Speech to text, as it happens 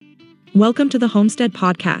Welcome to the Homestead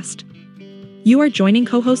Podcast. You are joining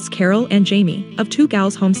co-hosts Carol and Jamie of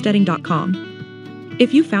twogalshomesteading.com.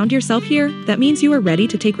 If you found yourself here, that means you are ready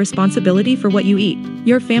to take responsibility for what you eat,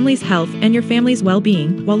 your family's health, and your family's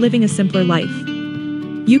well-being while living a simpler life.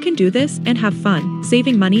 You can do this and have fun,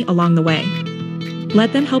 saving money along the way.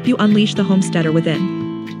 Let them help you unleash the homesteader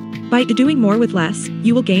within. By doing more with less,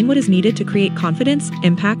 you will gain what is needed to create confidence,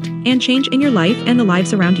 impact, and change in your life and the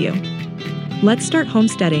lives around you. Let's start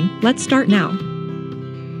homesteading. Let's start now.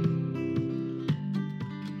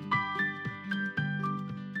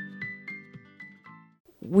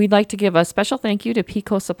 We'd like to give a special thank you to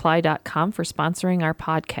PicoSupply.com for sponsoring our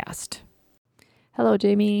podcast. Hello,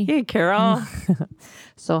 Jamie. Hey, Carol.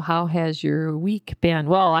 So how has your week been?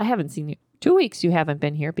 Well, I haven't seen you. 2 weeks you haven't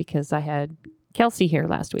been here because I had Kelsey here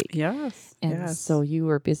last week. Yes. And so you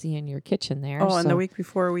were busy in your kitchen there. Oh, and the week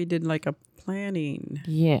before we did like a planning.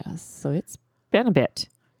 Yes. So it's been a bit.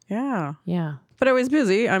 Yeah. Yeah. But I was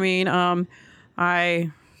busy. I mean, I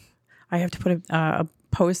have to put a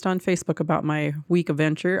post on Facebook about my week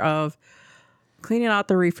adventure of cleaning out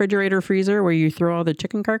the refrigerator freezer where you throw all the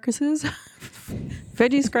chicken carcasses,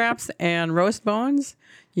 veggie scraps, and roast bones.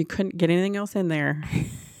 You couldn't get anything else in there.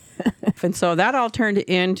 And so that all turned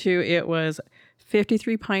into, it was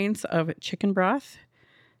 53 pints of chicken broth,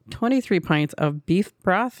 23 pints of beef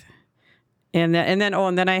broth. And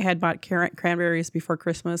then I had bought cranberries before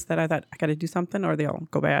Christmas that I thought I got to do something or they'll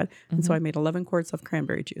go bad. Mm-hmm. And so I made 11 quarts of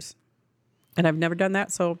cranberry juice. And I've never done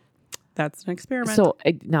that, so that's an experiment. So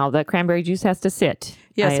now the cranberry juice has to sit.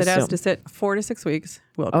 Yes, it has to sit 4 to 6 weeks.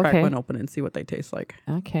 We'll crack one open and see what they taste like.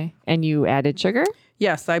 Okay. And you added sugar?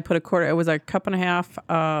 Yes, I put it was a cup and a half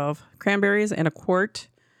of cranberries and a quart.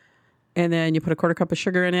 And then you put a quarter cup of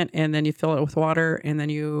sugar in it, and then you fill it with water, and then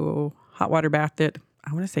you hot water bathed it.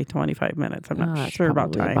 I want to say 25 minutes. I'm not sure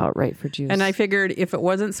about time. About right for juice. And I figured if it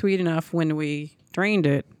wasn't sweet enough when we drained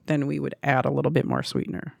it, then we would add a little bit more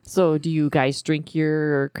sweetener. So do you guys drink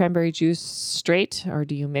your cranberry juice straight, or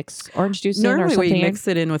do you mix orange juice in or something? Normally we mix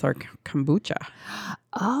it in with our kombucha.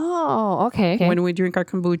 Oh, okay. When we drink our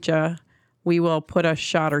kombucha, we will put a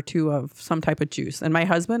shot or two of some type of juice. And my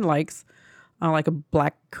husband likes like a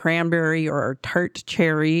black cranberry or a tart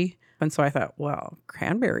cherry. And so I thought, well,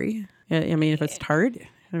 cranberry. I mean, if it's tart,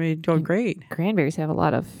 I mean, it's going great. Cranberries have a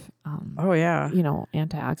lot of,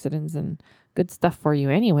 antioxidants and good stuff for you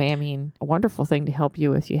anyway. I mean, a wonderful thing to help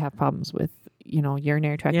you if you have problems with,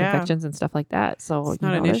 urinary tract infections and stuff like that. So it's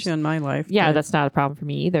not an issue in my life. Yeah, that's not a problem for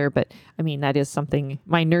me either. But I mean, that is something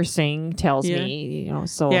my nursing tells me,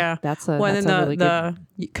 so that's a really good.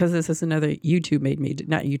 Because this is another TikTok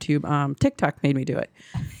made me do it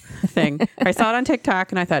thing. I saw it on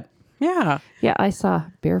TikTok and I thought, yeah, I saw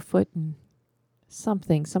Barefoot and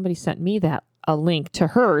something. Somebody sent me a link to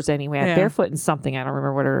hers anyway. Barefoot and something. I don't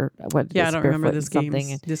remember what. Yeah, I don't remember this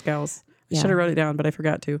gal's. I should have wrote it down, but I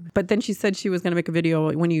forgot to. But then she said she was going to make a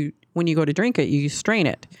video when you go to drink it, you strain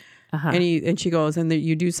it, and she goes and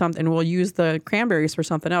you do something. And we'll use the cranberries for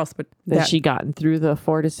something else. But has she gotten through the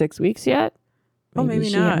 4 to 6 weeks yet?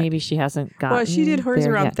 Maybe not. Maybe she hasn't gotten. Well, she did hers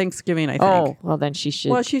around Thanksgiving, I think. Oh, well, then she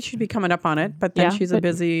should. Well, she should be coming up on it, but then she's a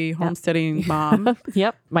busy homesteading mom.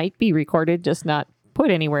 Yep, might be recorded, just not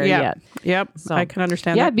put anywhere yet. Yep, so, I can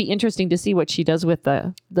understand that. Yeah, it'd be interesting to see what she does with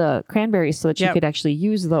the cranberries so that she could actually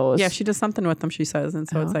use those. Yeah, she does something with them, she says, and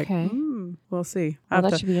so it's like, we'll see. Well,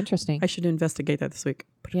 that should be interesting. I should investigate that this week.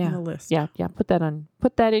 Put it on the list. Yeah. Put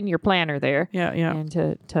that in your planner there. Yeah. And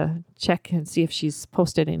to check and see if she's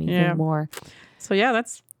posted anything more. So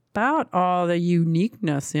that's about all the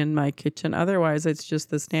uniqueness in my kitchen. Otherwise, it's just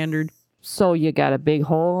the standard. So you got a big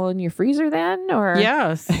hole in your freezer then, or?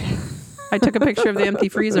 Yes. I took a picture of the empty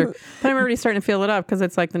freezer. But I'm already starting to fill it up because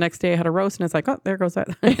it's like the next day I had a roast and it's like, oh, there goes that.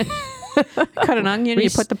 Cut an onion, you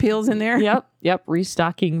put the peels in there. Yep.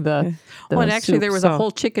 Restocking the and actually there was a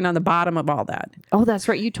whole chicken on the bottom of all that. Oh, that's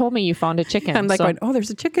right. You told me you found a chicken. I'm like, there's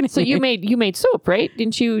a chicken in so here. you made soup, right?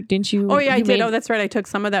 Didn't you? Oh yeah, I did. Oh, that's right. I took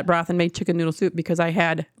some of that broth and made chicken noodle soup because I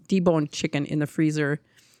had deboned chicken in the freezer,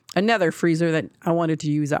 another freezer that I wanted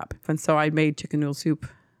to use up. And so I made chicken noodle soup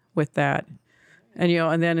with that. And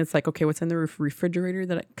and then it's like, okay, what's in the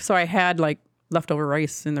refrigerator? So I had like leftover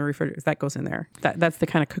rice in the refrigerator. That goes in there. That's the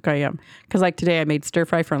kind of cook I am. Because like today I made stir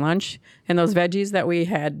fry for lunch, and those veggies that we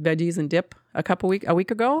had veggies and dip a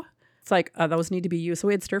week ago. It's like those need to be used. So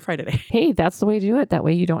we had stir fry today. Hey, that's the way to do it. That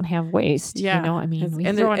way you don't have waste. Yeah, I mean,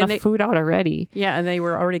 we throw enough food out already. Yeah, and they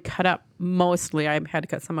were already cut up mostly. I had to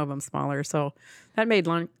cut some of them smaller, so that made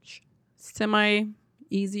lunch semi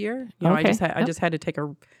easier. I just had to take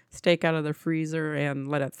a steak out of the freezer and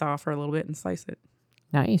let it thaw for a little bit and slice it.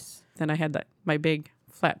 Nice. Then I had my big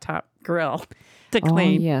flat top grill to Oh,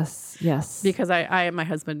 clean. yes. Yes. Because my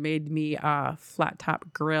husband made me a flat top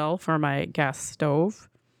grill for my gas stove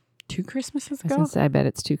 2 Christmases I was ago. gonna say, I bet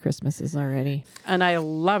it's 2 Christmases already. And I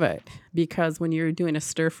love it because when you're doing a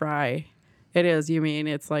stir fry,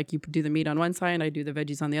 it's like you do the meat on one side and I do the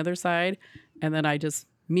veggies on the other side. And then I just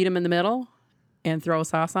meet them in the middle and throw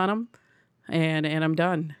sauce on them and I'm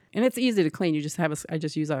done. And it's easy to clean. You just I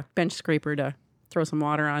just use a bench scraper to throw some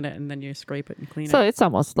water on it and then you scrape it and clean So it. it's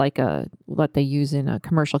almost like what they use in a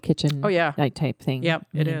commercial kitchen Oh, yeah. type thing. Yep,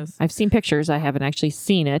 it is. I've seen pictures. I haven't actually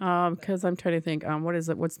seen it. Because I'm trying to think, what is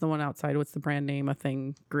it? What's the one outside? What's the brand name? A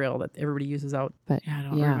thing grill that everybody uses out. But Yeah, I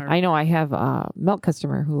don't yeah, remember. I know I have a milk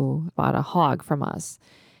customer who bought a hog from us,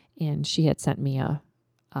 and she had sent me a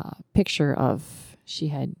picture of she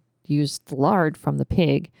had used the lard from the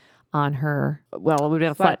pig on her, well, it would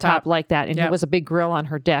have a flat top like that, and Yep. it was a big grill on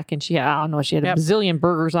her deck, and she had, I don't know, she had Yep. a bazillion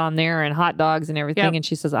burgers on there and hot dogs and everything, Yep. and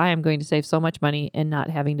she says, I am going to save so much money and not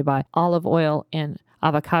having to buy olive oil and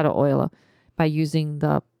avocado oil by using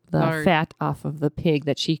the Lard. fat off of the pig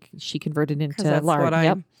that she converted 'Cause into that's lard. what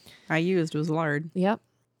Yep. I used was lard. Yep.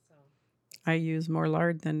 I use more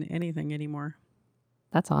lard than anything anymore.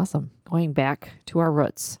 That's awesome. Going back to our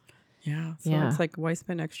roots. Yeah. So Yeah. it's like, why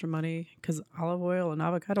spend extra money? Because olive oil and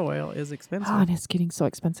avocado oil is expensive. Oh, and it's getting so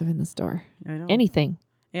expensive in the store. I know. Anything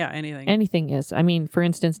anything. is. I mean, for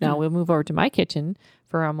instance, now we'll move over to my kitchen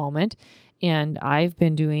for a moment, and I've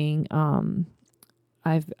been doing.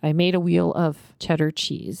 I made a wheel of cheddar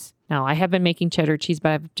cheese. Now I have been making cheddar cheese,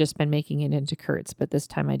 but I've just been making it into curds. But this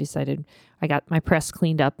time I decided I got my press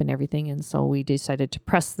cleaned up and everything, and so we decided to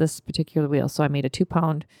press this particular wheel. So I made a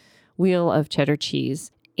 2-pound wheel of cheddar cheese.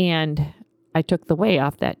 And I took the whey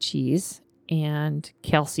off that cheese, and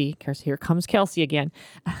Kelsey, of course, here comes Kelsey again.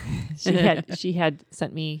 she had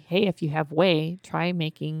sent me, hey, if you have whey, try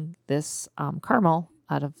making this caramel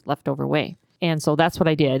out of leftover whey. And so that's what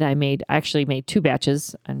I did. I actually made 2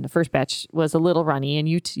 batches, and the first batch was a little runny, and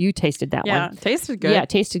you tasted that Yeah. one. Tasted good. Yeah, it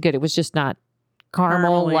tasted good. It was just not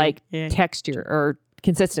caramel-like Caramely, yeah. texture or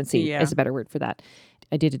consistency Yeah. is a better word for that.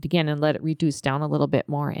 I did it again and let it reduce down a little bit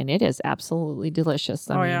more, and it is absolutely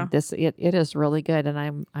delicious. I mean, it is really good, and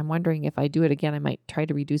I'm wondering if I do it again, I might try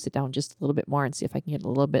to reduce it down just a little bit more and see if I can get it a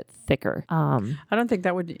little bit thicker. I don't think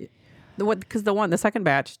that would. Because the second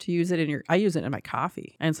batch to use it I use it in my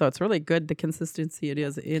coffee, and so it's really good the consistency it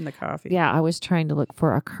is in the coffee. Yeah, I was trying to look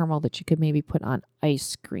for a caramel that you could maybe put on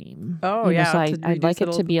ice cream. Oh, You know, yeah, so to I'd like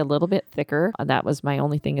reduce it to be a little bit thicker. That was my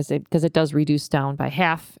only thing, because it does reduce down by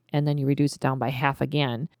half, and then you reduce it down by half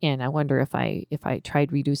again. And I wonder if I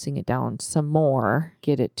tried reducing it down some more,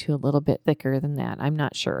 get it to a little bit thicker than that. I'm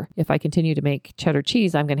not sure. If I continue to make cheddar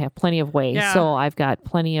cheese, I'm going to have plenty of whey, Yeah. so I've got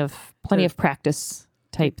plenty of practice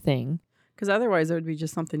type thing. Because otherwise, it would be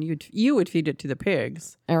just something you would feed it to the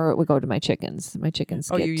pigs. Or it would go to my chickens. My chickens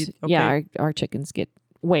Oh, get okay. yeah, our chickens get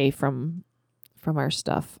whey from our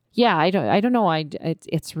stuff. Yeah, I don't know.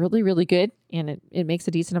 It's really, really good, and it makes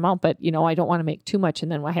a decent amount. But I don't want to make too much,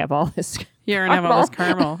 and then I have all this. You're gonna have all this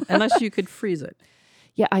caramel, unless you could freeze it.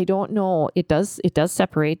 Yeah, I don't know. It does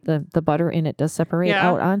separate the butter, and it does separate Yeah.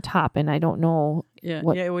 out on top, and I don't know. Yeah,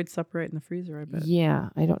 What- yeah, it would separate in the freezer. I bet. Yeah,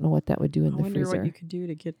 I don't know what that would do in I the wonder freezer. what you could do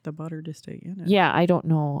to get the butter to stay in it. Yeah, I don't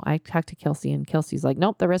know. I talked to Kelsey, and Kelsey's like,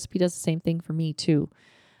 nope, the recipe does the same thing for me too.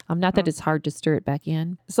 Not that it's hard to stir it back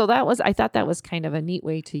in. So I thought that was kind of a neat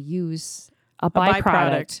way to use a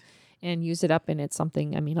byproduct and use it up. And it's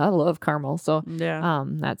something, I mean, I love caramel. So Yeah.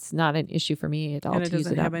 that's not an issue for me at all And to it use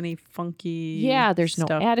doesn't it have up. any funky. Yeah, there's no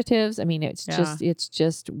stuff. additives. I mean, it's Yeah.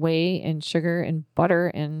 just whey and sugar and butter,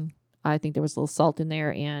 and I think there was a little salt in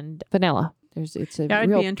there and vanilla. It's a Yeah, it'd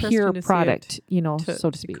be real interesting pure to see it product, so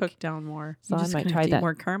to speak. cook down more. So You're I just might gonna try have to eat that.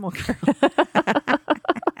 more caramel.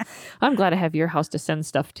 I'm glad I have your house to send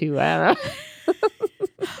stuff to. I don't know.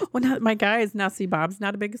 Well, my guy is now. See, Bob's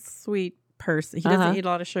not a big sweet person. He doesn't eat a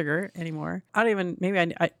lot of sugar anymore. I don't even. Maybe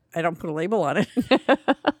I don't put a label on it.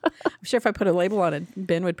 I'm sure if I put a label on it,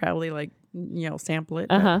 Ben would probably sample it.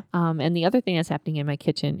 but- And the other thing that's happening in my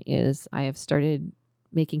kitchen is I have started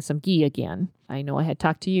making some ghee again. I know I had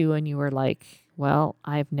talked to you, and you were like, well,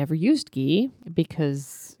 I've never used ghee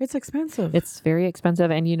because It's expensive. it's very expensive.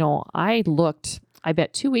 And, I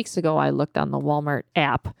bet 2 weeks ago, I looked on the Walmart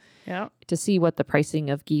app yeah. to see what the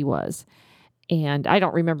pricing of ghee was. And I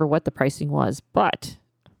don't remember what the pricing was, but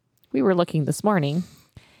we were looking this morning,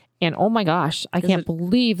 and oh my gosh, I can't it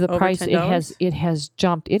believe the over price. $10? It has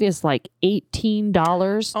jumped. It is like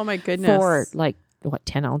 $18 Oh my goodness. for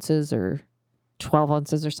 10 ounces or 12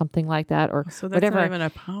 ounces or something like that, or So that's whatever. not even a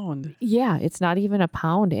pound. Yeah, it's not even a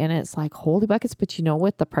pound, and it's like holy buckets. But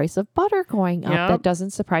with the price of butter going up, Yep. that doesn't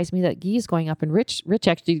surprise me that ghee is going up. And Rich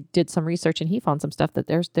actually did some research, and he found some stuff that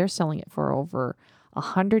they're selling it for over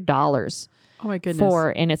 $100 Oh my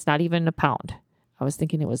goodness. and it's not even a pound. I was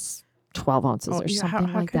thinking it was 12 ounces or something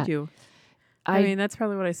how like could that. you? I mean, that's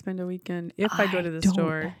probably what I spend a weekend if I go to the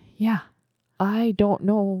store. Yeah, I don't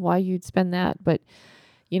know why you'd spend that, but.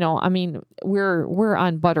 I mean, we're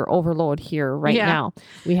on butter overload here right now.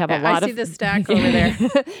 We have a lot I see the stack over there.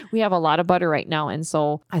 We have a lot of butter right now. And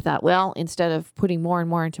so I thought, well, instead of putting more and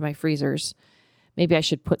more into my freezers, maybe I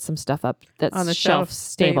should put some stuff up that's On the shelf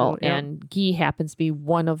stable. yeah. And ghee happens to be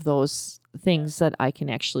one of those things that I can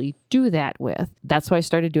actually do that with. That's what I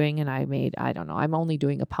started doing. And I don't know, I'm only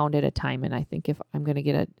doing a pound at a time. And I think if I'm going to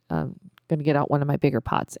get get out one of my bigger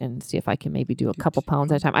pots and see if I can maybe do a couple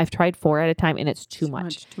pounds at a time. I've tried 4 at a time, and it's too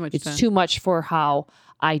much. It's then. too much for how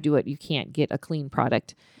I do it. You can't get a clean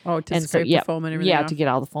product. Oh, to scrape the foam and everything Yeah, off. to get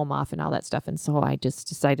all the foam off and all that stuff. And so I just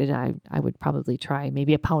decided I would probably try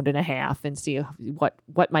maybe 1.5 pounds and see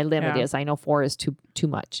what my limit is. I know 4 is too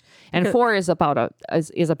much, and 4 is about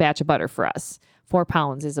is a batch of butter for us. 4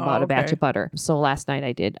 pounds is about a batch of butter. So last night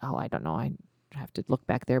I did. I don't know. I have to look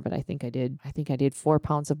back there, but I think I did 4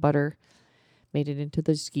 pounds of butter. Made it into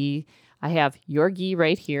the ghee. I have your ghee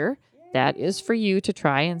right here. That is for you to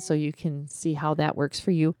try, and so you can see how that works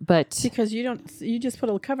for you. But because you just put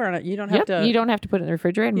a cover on it. You don't have to. You don't have to put it in the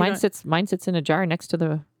refrigerator. Mine sits in a jar next to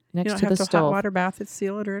the you don't to have the to stove. hot water bath it,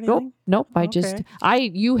 seal it, or anything. Nope.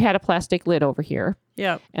 Okay. You had a plastic lid over here.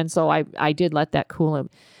 Yeah. And so I did let that cool.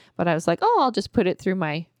 But I was like, I'll just put it through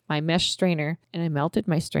my mesh strainer, and I melted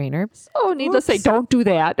my strainer. Oh, needless to say, don't do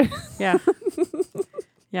that. Yeah.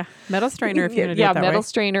 Yeah, metal strainer if you're going to do it that metal way.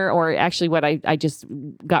 strainer, or actually what I just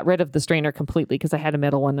got rid of the strainer completely because I had a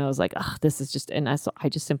metal one and I was like, this is just, and I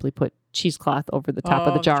just simply put cheesecloth over the top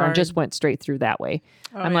of the jar and just went straight through that way.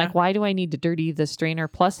 I'm like, why do I need to dirty the strainer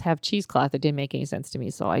plus have cheesecloth? It didn't make any sense to me.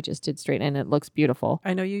 So I just did straight, and it looks beautiful.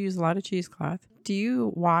 I know you use a lot of cheesecloth. Do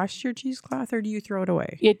you wash your cheesecloth or do you throw it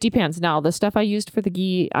away? It depends. Now, the stuff I used for the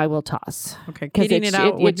ghee, I will toss. Okay, cleaning it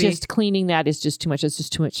out would be... just cleaning that is just too much. It's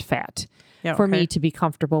just too much fat. Yeah, for me to be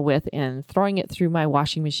comfortable with, and throwing it through my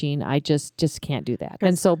washing machine, I just can't do that.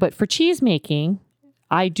 And so, but for cheese making,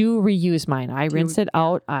 I do reuse mine. I rinse it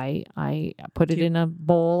out. I put it in a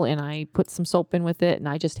bowl, and I put some soap in with it, and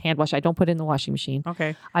I just hand wash. I don't put it in the washing machine.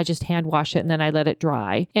 Okay. I just hand wash it, and then I let it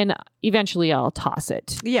dry, and eventually I'll toss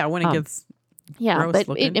it. Yeah, when it gets gross but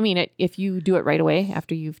looking. if you do it right away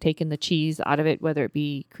after you've taken the cheese out of it, whether it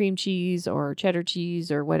be cream cheese or cheddar cheese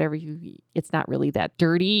or whatever, it's not really that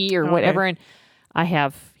dirty or whatever. And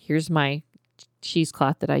here's my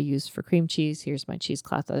cheesecloth that I use for cream cheese. Here's my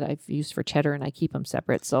cheesecloth that I've used for cheddar, and I keep them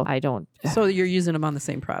separate. So I don't. So you're using them on the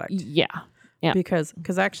same product. Yeah. Because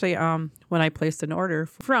actually, when I placed an order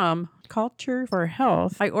from Culture for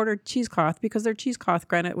Health, I ordered cheesecloth because their cheesecloth,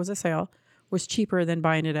 granted it was a sale, was cheaper than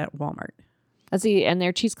buying it at Walmart. See, and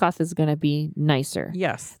their cheesecloth is going to be nicer.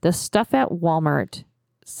 Yes. The stuff at Walmart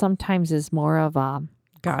sometimes is more of a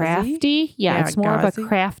Gauzy? crafty. Yeah, it's more gauzy. of a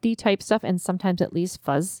crafty type stuff, and sometimes at least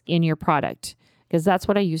fuzz in your product. Because that's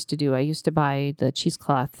what I used to do. I used to buy the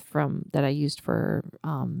cheesecloth that I used for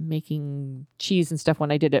making cheese and stuff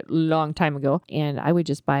when I did it a long time ago. And I would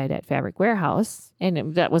just buy it at Fabric Warehouse.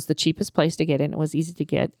 And that was the cheapest place to get it. And it was easy to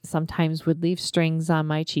get. Sometimes would leave strings on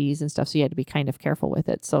my cheese and stuff. So you had to be kind of careful with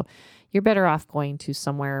it. So you're better off going to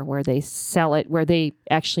somewhere where they sell it, where they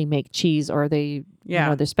actually make cheese, or they,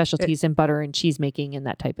 their specialties in butter and cheese making and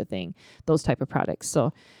that type of thing, those type of products.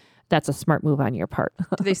 So that's a smart move on your part.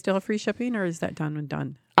 Do they still have free shipping, or is that done when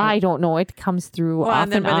done? I don't know. It comes through off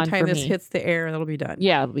and then by the time this me. hits the air, it'll be done.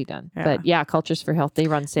 Yeah, it'll be done. Yeah. But yeah, Cultures for Health, they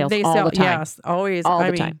run sales They all sell, the time. Yes, always. All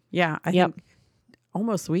I the time. Yeah, I think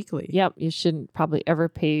almost weekly. Yep. You shouldn't probably ever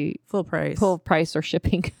pay Full price. full price or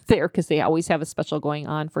shipping there, because they always have a special going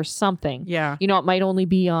on for something. Yeah. You know, it might only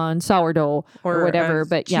be on sourdough or whatever,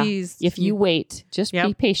 but cheese. If you wait, just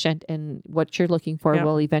be patient, and what you're looking for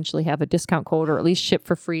will eventually have a discount code, or at least ship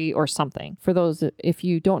for free or something. For those, if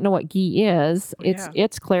you don't know what ghee is,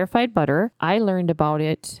 it's clarified butter. I learned about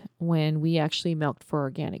it when we actually milked for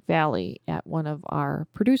Organic Valley at one of our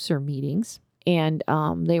producer meetings. And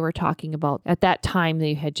they were talking about, at that time,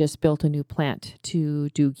 they had just built a new plant to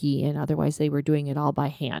do ghee, and otherwise they were doing it all by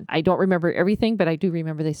hand. I don't remember everything, but I do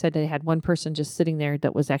remember they said they had one person just sitting there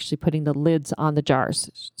that was actually putting the lids on the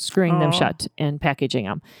jars, screwing them shut and packaging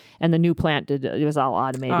them. And the new plant it was all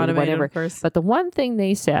automated whatever. Of course. But the one thing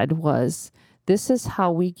they said was, this is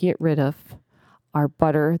how we get rid of our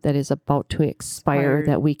butter that is about to expire Expired.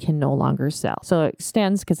 that we can no longer sell. So it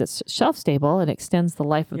extends, because it's shelf stable, it extends the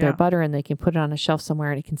life of their Yeah. butter, and they can put it on a shelf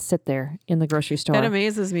somewhere and it can sit there in the grocery store. That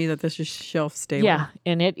amazes me that this is shelf stable. Yeah,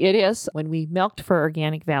 and it is. When we milked for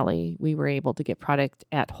Organic Valley, we were able to get product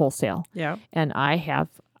at wholesale. Yeah. And I have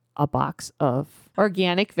a box of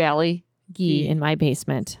Organic Valley ghee Ghee. in my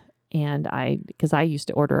basement. And because I used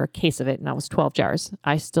to order a case of it, and that was 12 jars.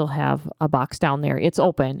 I still have a box down there. It's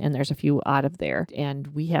open, and there's a few out of there. And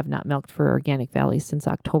we have not milked for Organic Valley since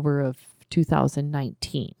October of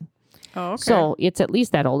 2019. Oh, okay. So it's at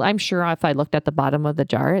least that old. I'm sure if I looked at the bottom of the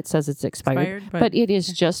jar, it says it's expired, but it is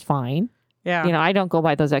just fine. yeah, You know, I don't go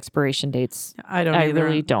by those expiration dates. I don't I either.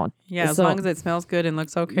 really don't. Yeah, as So- long as it smells good and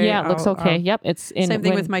looks okay. Yeah, it looks okay. Yep. It's Same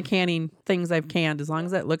thing with my canning things I've canned. As long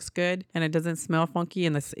as it looks good and it doesn't smell funky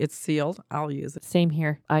and it's sealed, I'll use it. Same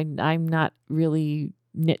here. I'm not really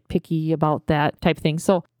nitpicky about that type of thing.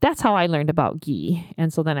 So that's how I learned about ghee.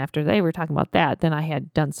 And so then after they were talking about that, then I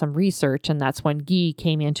had done some research, and that's when ghee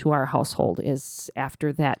came into our household, is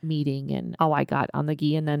after that meeting and how I got on the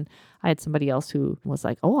ghee. And then I had somebody else who was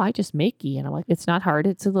like, oh, I just make ghee. And I'm like, it's not hard.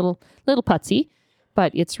 It's a little putsy,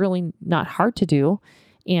 but it's really not hard to do.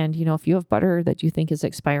 And, you know, if you have butter that you think is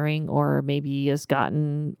expiring or maybe has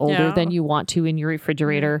gotten older Yeah. than you want to in your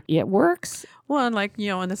refrigerator, it works. Well, and like,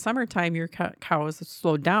 in the summertime, your cows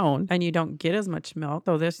slow down and you don't get as much milk.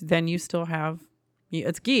 So then you still have,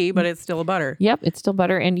 it's ghee, but it's still a butter. Yep, it's still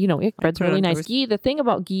butter, and you know it spreads put it really on nice. toast. Ghee. The thing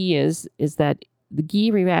about ghee is that the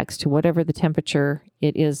ghee reacts to whatever the temperature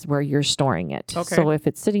it is where you're storing it. Okay. So if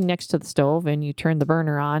it's sitting next to the stove and you turn the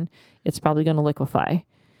burner on, it's probably going to liquefy,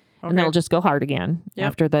 and then it'll just go hard again Yep.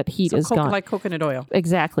 after that heat So is gone. like coconut oil.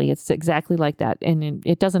 Exactly. It's exactly like that. And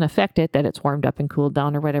it doesn't affect it that it's warmed up and cooled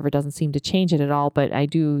down or whatever. It doesn't seem to change it at all. But I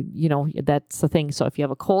do, that's the thing. So if you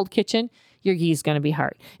have a cold kitchen, your ghee is going to be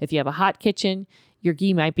hard. If you have a hot kitchen, your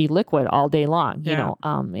ghee might be liquid all day long. Yeah.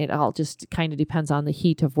 It all just kind of depends on the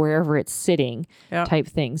heat of wherever it's sitting Yeah. type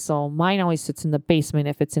thing. So mine always sits in the basement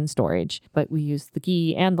if it's in storage. But we use the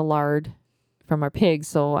ghee and the lard from our pigs.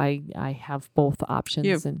 So I have both options.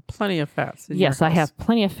 You have and plenty of fats. In yes, your I house. have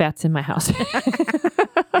plenty of fats in my house.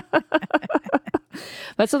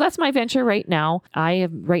 But so that's my venture right now.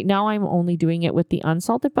 Right now I'm only doing it with the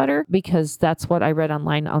unsalted butter because that's what I read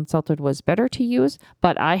online. Unsalted was better to use.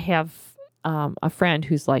 But I have a friend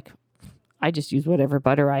who's like, I just use whatever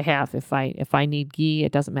butter I have. If I need ghee,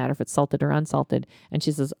 it doesn't matter if it's salted or unsalted. And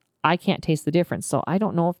she says, I can't taste the difference. So I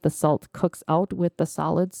don't know if the salt cooks out with the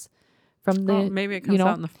solids from the, maybe it comes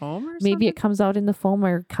out in the foam or maybe it something? comes out in the foam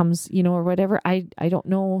or comes, or whatever. I don't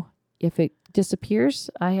know if it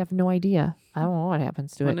disappears. I have no idea. I don't know what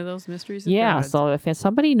happens to One it. of those mysteries. of Yeah. God. So if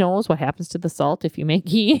somebody knows what happens to the salt if you make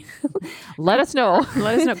ghee, let us know.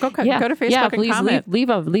 Let us know. Go to Facebook yeah, and please comment.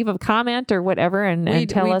 leave a comment or whatever and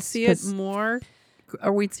tell we'd us. see it 'cause more,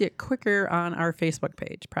 or we'd see it quicker on our Facebook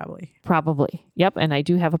page, probably. Probably. Yep. And I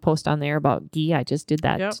do have a post on there about ghee. I just did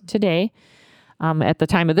that Yep. today. At the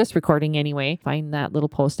time of this recording anyway, find that little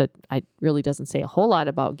post that I really doesn't say a whole lot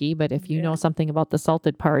about ghee, but if you know something about the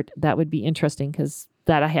salted part, that would be interesting because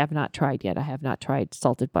that I have not tried yet. I have not tried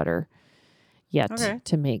salted butter yet Okay.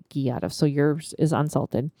 to make ghee out of. So yours is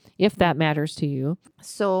unsalted, if that matters to you.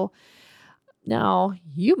 So now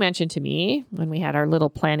you mentioned to me when we had our little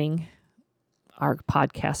planning, our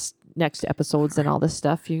podcast next episodes and all this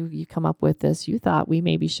stuff, you come up with this. You thought we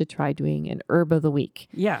maybe should try doing an herb of the week.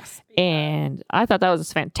 Yes. And I thought that was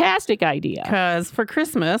a fantastic idea. Because for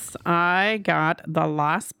Christmas, I got the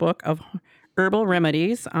last book of herbal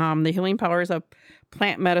remedies, The Healing Powers of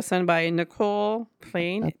Plant Medicine by Nicole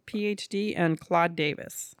Plain, PhD, and Claude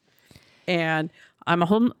Davis. And I'm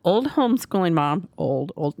a old homeschooling mom.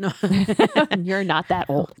 Old. No. You're not that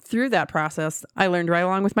old. Through that process, I learned right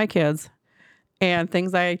along with my kids. And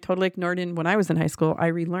things I totally ignored when I was in high school, I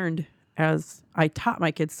relearned as I taught my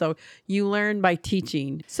kids. So you learn by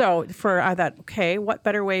teaching. So I thought, okay, what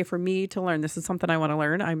better way for me to learn? This is something I want to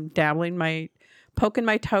learn. I'm poking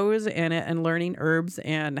my toes in it and learning herbs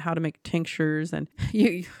and how to make tinctures. And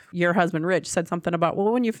your husband, Rich, said something about,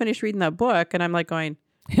 well, when you finish reading that book, and I'm like going,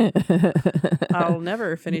 I'll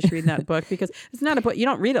never finish reading that book because it's not a book. You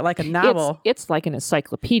don't read it like a novel. It's like an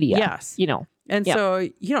encyclopedia. Yes. And Yep. so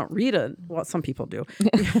you don't read some people do.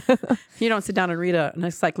 You don't sit down and read an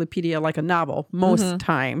encyclopedia like a novel most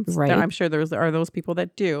times. Right. I'm sure are those people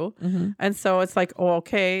that do. And so it's like, oh,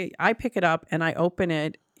 okay, I pick it up and I open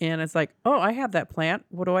it and it's like, oh, I have that plant.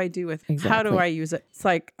 What do I do with it? How do Exactly. I use it? It's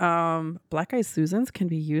like Black Eyed Susans can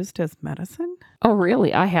be used as medicine. Oh,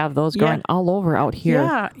 really? I have those growing all over out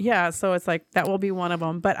here. Yeah. So it's like that will be one of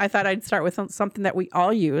them. But I thought I'd start with something that we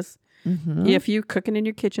all use. Mhm. If you cook it in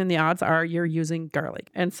your kitchen, the odds are you're using garlic.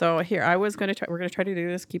 And so here, we're going to try to do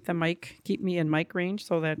this. Keep me in mic range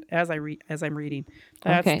so that as I'm reading,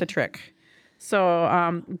 that's Okay. the trick.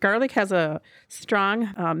 So garlic has a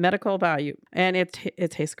strong medical value, and it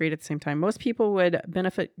tastes great at the same time. Most people would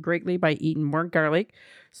benefit greatly by eating more garlic,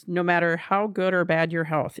 no matter how good or bad your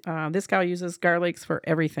health. This gal uses garlics for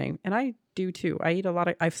everything, and I do too. I eat a lot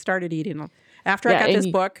of. I've started eating after I Yeah, got and this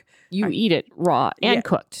book. You eat it raw and Yeah.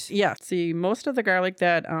 cooked. Yeah. See, most of the garlic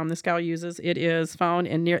that this gal uses, it is found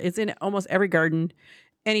it's in almost every garden,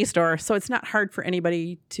 any store. So it's not hard for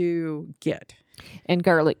anybody to get And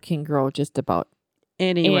garlic can grow just about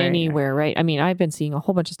anywhere, right? I mean, I've been seeing a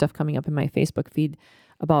whole bunch of stuff coming up in my Facebook feed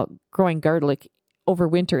about growing garlic over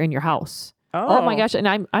winter in your house. Oh my gosh. And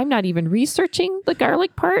I'm not even researching the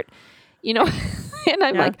garlic part, you know. And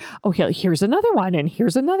I'm like, oh, here's another one and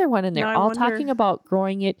here's another one. And they're all talking about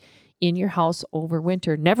growing it in your house over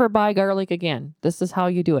winter. Never buy garlic again. This is how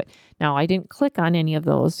you do it. Now, I didn't click on any of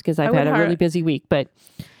those because I've had a really busy week, but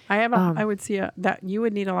I would see that you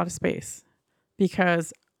would need a lot of space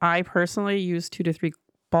because I personally use 2 to 3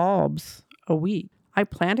 bulbs a week. I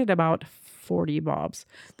planted about 40 bulbs.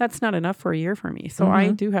 That's not enough for a year for me. So I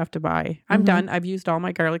do have to buy. I'm done. I've used all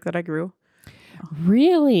my garlic that I grew.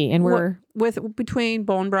 Really? And with between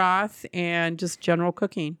bone broth and just general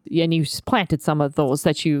cooking. And you planted some of those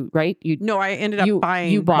that right? No, I ended up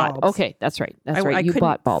buying. You bought. bulbs. Okay, that's right. That's right. I You couldn't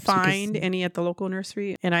bought bulbs. find any at the local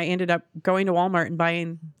nursery, and I ended up going to Walmart and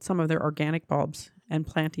buying some of their organic bulbs and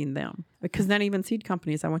planting them. Because then even seed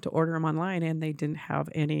companies, I went to order them online, and they didn't have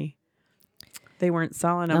any. They weren't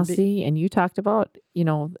selling them. Now see, and you talked about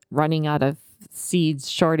running out of seeds,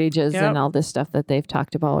 shortages, and all this stuff that they've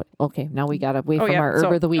talked about. Okay, now we got away from our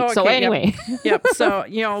herb of the week. So anyway. Yep. So,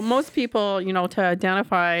 most people, to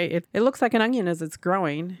identify it looks like an onion as it's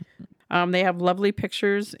growing. They have lovely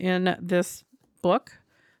pictures in this book.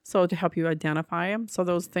 So to help you identify them. So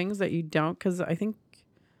those things that you don't, because I think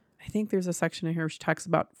there's a section in here which talks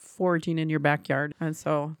about foraging in your backyard. And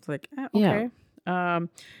so it's like, okay. Yeah.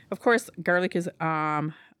 Of course, garlic is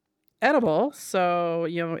edible, so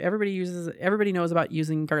everybody knows about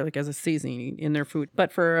using garlic as a seasoning in their food.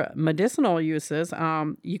 But for medicinal uses,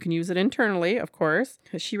 you can use it internally, of course.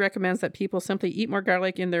 She recommends that people simply eat more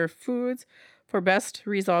garlic in their foods. For best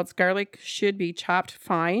results, garlic should be chopped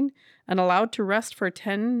fine and allowed to rest for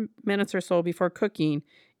 10 minutes or so before cooking.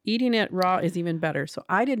 Eating it raw is even better. So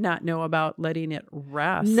I did not know about letting it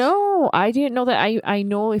rest. No, I didn't know that. I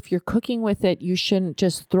know if you're cooking with it, you shouldn't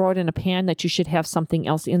just throw it in a pan, that you should have something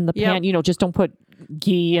else in the pan. Just don't put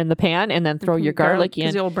ghee in the pan and then throw your garlic in.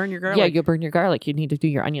 Because you'll burn your garlic. Yeah, you'll burn your garlic. You need to do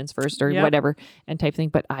your onions first or whatever and type thing.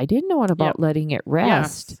 But I didn't know about letting it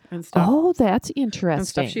rest. Yes, and stuff. Oh, that's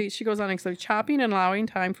interesting. And stuff. She goes on, so chopping and allowing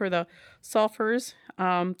time for the sulfurs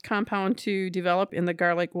compound to develop in the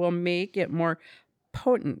garlic will make it more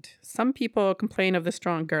potent. Some people complain of the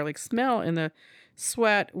strong garlic smell in the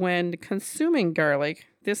sweat when consuming garlic.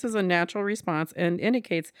 This is a natural response and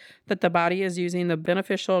indicates that the body is using the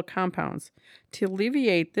beneficial compounds. To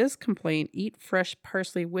alleviate this complaint, eat fresh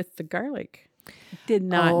parsley with the garlic. Did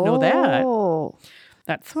not know that.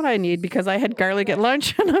 That's what I need because I had garlic at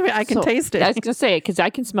lunch and I can taste it. I was going to say, because I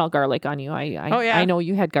can smell garlic on you. I know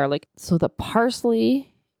you had garlic. So the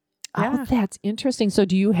parsley, that's interesting. So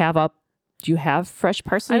do you have fresh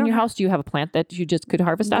parsley in your house? Do you have a plant that you just could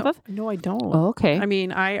harvest off of? No, I don't. Oh, okay. I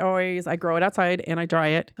mean, I grow it outside and I dry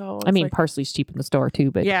it. So parsley's cheap in the store too,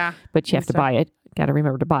 but you have to buy it. Got to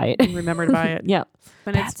remember to buy it. Remember to buy it. Yeah.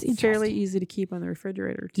 But it's fairly easy to keep on the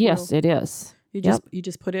refrigerator too. Yes, it is. You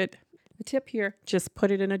just put it, a tip here, just put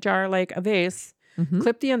it in a jar like a vase,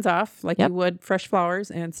 clip the ends off like you would fresh flowers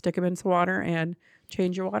and stick them in some water and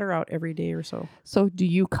change your water out every day or so. So do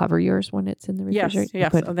you cover yours when it's in the refrigerator?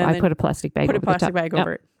 Yes. I put a plastic bag over it. Put a plastic bag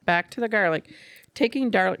over it. Back to the garlic. Taking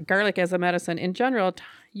garlic as a medicine. In general,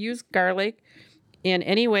 use garlic in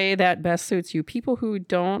any way that best suits you. People who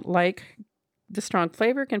don't like the strong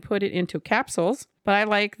flavor can put it into capsules, but I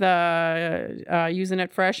like the using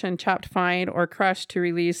it fresh and chopped fine or crushed to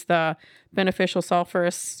release the beneficial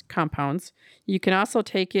sulfurous compounds. You can also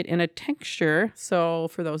take it in a tincture. So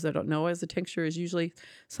for those that don't know, a tincture is usually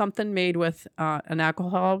something made with an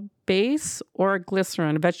alcohol base or a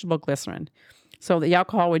vegetable glycerin. So the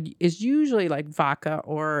alcohol is usually like vodka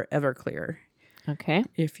or Everclear. Okay.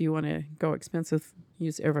 If you want to go expensive,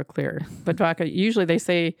 use Everclear. But vodka, usually they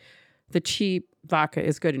say the cheap vodka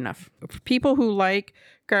is good enough. For people who like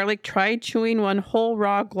garlic, try chewing one whole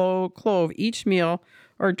raw clove each meal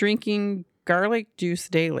or drinking garlic juice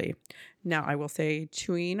daily. Now, I will say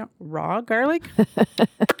chewing raw garlic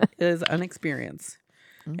is an experience.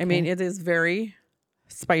 Okay. I mean, it is very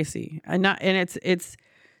spicy, and it's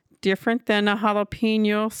different than a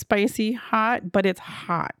jalapeno spicy hot, but it's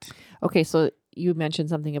hot. Okay, so you mentioned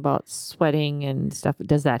something about sweating and stuff.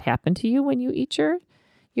 Does that happen to you when you eat your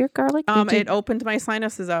garlic? It opened my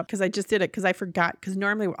sinuses up because I just did it because I forgot. Because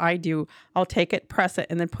normally what I do, I'll take it, press it,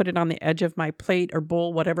 and then put it on the edge of my plate or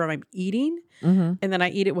bowl, whatever I'm eating, and then I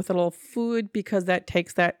eat it with a little food because that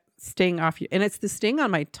takes that sting off you. And it's the sting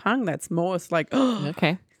on my tongue that's most like, oh,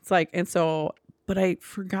 Okay. it's like, and so, but I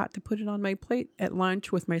forgot to put it on my plate at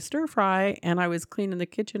lunch with my stir fry, and I was cleaning the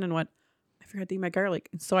kitchen and went, I forgot to eat my garlic.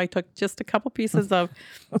 And so I took just a couple pieces of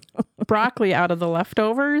broccoli out of the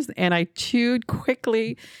leftovers, and I chewed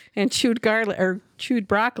quickly and chewed garlic or chewed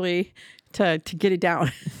broccoli to get it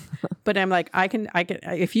down. But I'm like, I can,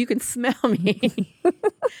 if you can smell me,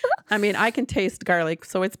 I mean, I can taste garlic.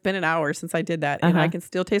 So it's been an hour since I did that, and I can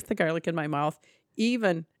still taste the garlic in my mouth,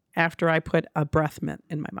 even after I put a breath mint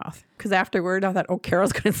in my mouth. Because afterward, I thought, oh,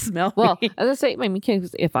 Carol's going to smell Well, me. as I say, I mean,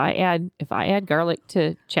 because if I add garlic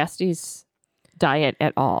to Chastity's diet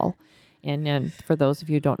at all, and then for those of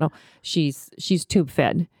you who don't know, she's tube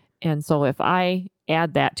fed, and so if I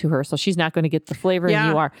add that to her, so she's not going to get the flavor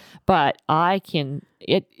Yeah. you are, but I can.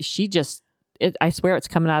 I swear it's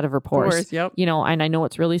coming out of her pores. Yep. You know, and I know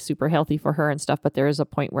it's really super healthy for her and stuff, but there is a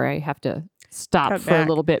point where I have to stop Cut for a back.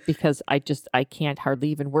 little bit because I can't hardly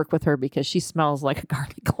even work with her because she smells like a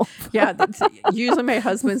garlic clove. Yeah. Usually my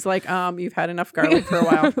husband's like, you've had enough garlic for a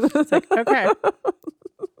while. It's like, okay.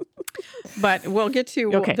 But we'll get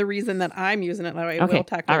to Okay. the reason that I'm using it. We'll Okay.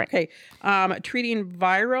 talk All about okay. Treating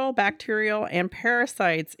viral, bacterial, and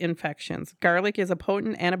parasites infections. Garlic is a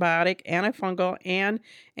potent antibiotic, antifungal, and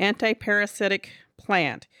antiparasitic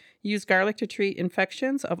plant. Use garlic to treat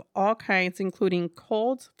infections of all kinds, including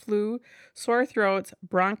colds, flu, sore throats,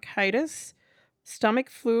 bronchitis, stomach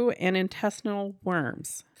flu, and intestinal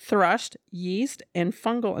worms, thrush, yeast, and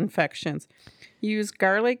fungal infections. Use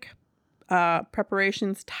garlic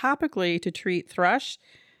preparations topically to treat thrush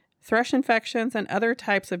infections, and other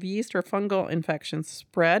types of yeast or fungal infections.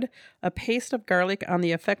 Spread a paste of garlic on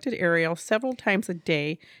the affected area several times a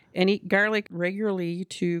day and eat garlic regularly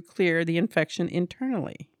to clear the infection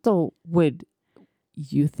internally. So would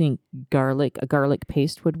you think a garlic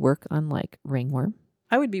paste would work on like ringworm?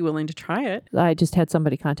 I would be willing to try it. I just had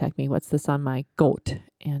somebody contact me, what's this on my goat?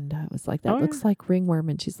 And I was like, that Oh, looks like ringworm.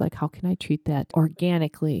 And she's like, how can I treat that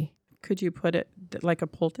organically? Could you put it like a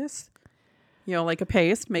poultice? You know, like a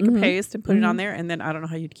paste, make a paste and put it on there. And then I don't know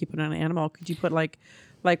how you'd keep it on an animal. Could you put like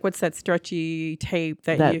what's that stretchy tape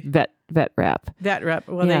that you vet wrap. that wrap?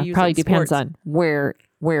 Well, Yeah, they use probably it in depends sports. on where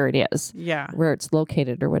it is, Yeah, where it's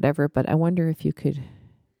located or whatever. But I wonder if you could get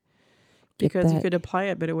because you that. could apply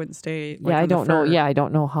it, but it wouldn't stay. Like, Yeah, I on the don't know. fur. Yeah, I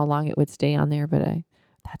don't know how long it would stay on there, but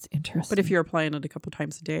that's interesting. But if you're applying it a couple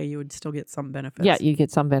times a day, you would still get some benefits. Yeah, you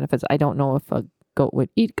get some benefits. I don't know if a goat would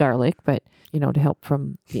eat garlic, but to help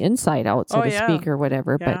from the inside out, so Oh, to yeah. speak, or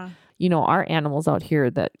whatever. Yeah. But our animals out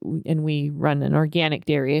here and we run an organic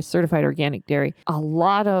dairy, a certified organic dairy. A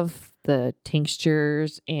lot of the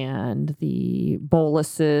tinctures and the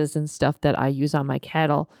boluses and stuff that I use on my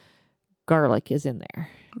cattle, garlic is in there.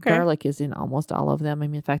 Okay. Garlic is in almost all of them. I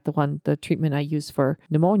mean, in fact, the treatment I use for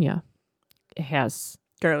pneumonia, it has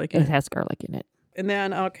Garlic. garlic in it. And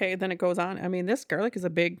then, then it goes on. I mean, this garlic is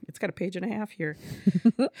it's got a page and a half here.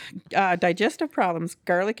 Digestive problems.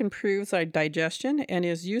 Garlic improves our digestion and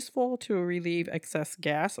is useful to relieve excess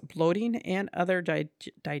gas, bloating, and other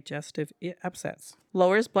digestive upsets.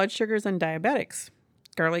 Lowers blood sugars in diabetics.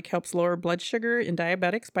 Garlic helps lower blood sugar in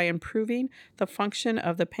diabetics by improving the function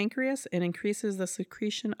of the pancreas and increases the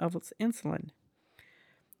secretion of insulin.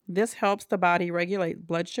 This helps the body regulate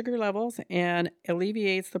blood sugar levels and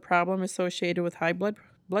alleviates the problem associated with high blood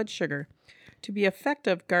sugar. To be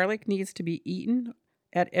effective, garlic needs to be eaten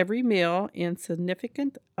at every meal in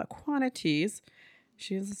significant quantities.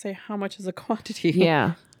 She doesn't say how much is a quantity.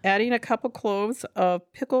 Yeah. Adding a couple cloves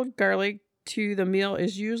of pickled garlic to the meal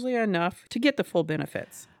is usually enough to get the full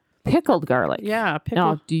benefits. Pickled garlic. Yeah,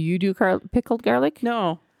 Now, do you do pickled garlic?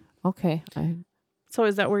 No. Okay. So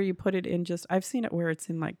is that where you put it in I've seen it where it's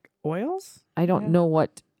in like oils? I don't know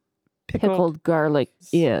what pickled garlic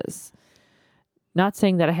is. Not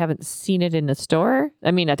saying that I haven't seen it in the store.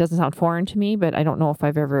 I mean, that doesn't sound foreign to me, but I don't know if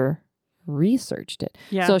I've ever researched it.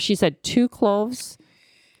 Yeah. So she said 2 cloves,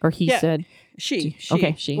 or he Yeah. said, She.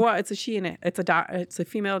 Okay, she. Well, it's a she and it's a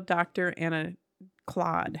female doctor and a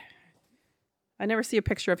Claude. I never see a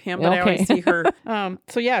picture of him, but I always see her.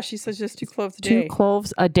 So yeah, she says just 2 cloves a 2 day.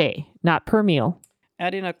 cloves a day, not per meal,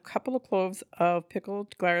 Adding a couple of cloves of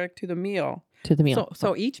pickled garlic to the meal. to the meal.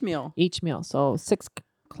 So each meal. Each meal. So 6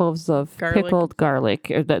 cloves of Garlic. pickled garlic.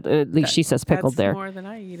 Or at least she says pickled That's there. more than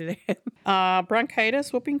I eat it.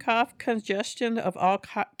 Bronchitis, whooping cough, congestion of all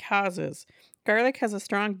causes. Garlic has a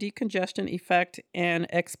strong decongestion effect and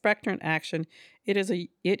expectorant action. It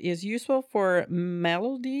is useful for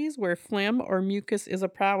maladies where phlegm or mucus is a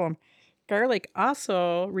problem. Garlic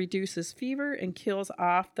also reduces fever and kills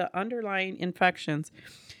off the underlying infections.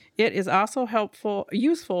 It is also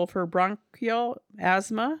useful for bronchial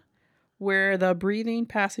asthma, where the breathing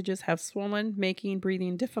passages have swollen, making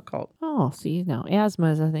breathing difficult. Oh, see, now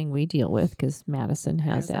asthma is a thing we deal with because Madison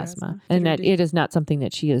has asthma. Did And her that it is not something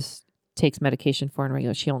that she takes medication for in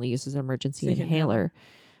regular. She only uses an emergency inhaler.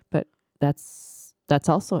 But that's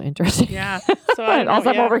also interesting. Yeah. So I don't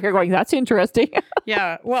know, I'm over here going, that's interesting.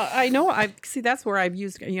 Yeah. Well, I know. That's where I've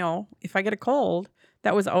used. If I get a cold,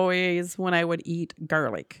 that was always when I would eat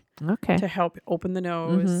garlic Okay. to help open the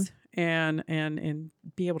nose and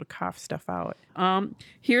be able to cough stuff out.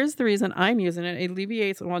 Here's the reason I'm using it. It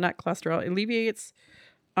alleviates, well, not cholesterol. It alleviates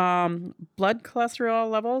blood cholesterol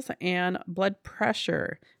levels and blood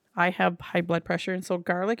pressure. I have high blood pressure, and so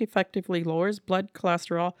garlic effectively lowers blood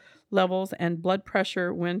cholesterol levels and blood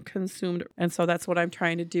pressure when consumed. And so that's what I'm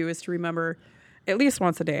trying to do, is to remember at least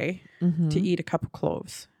once a day to eat a cup of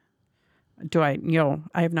cloves. I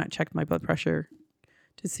have not checked my blood pressure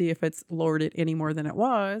to see if it's lowered it any more than it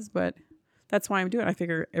was, but that's why I'm doing it. I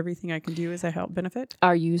figure everything I can do is a help benefit.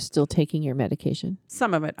 Are you still taking your medication?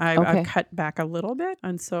 Some of it. I've cut back a little bit,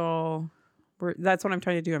 and so that's what I'm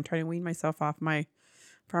trying to do. I'm trying to wean myself off my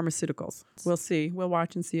pharmaceuticals. We'll see. We'll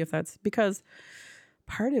watch and see if that's, because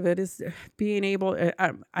part of it is being able,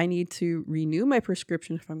 I need to renew my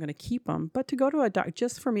prescription if I'm going to keep them, but to go to a doctor,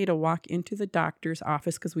 just for me to walk into the doctor's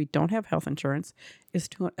office, because we don't have health insurance, is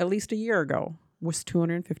at least a year ago was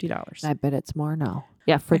 $250. I bet it's more now.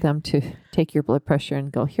 Yeah, for them to take your blood pressure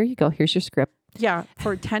and go, here you go, here's your script. Yeah,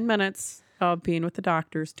 for 10 minutes of being with the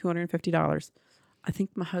doctors, $250. I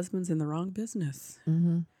think my husband's in the wrong business.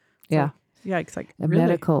 Yeah. Yeah, it's like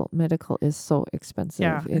really? Medical is so expensive.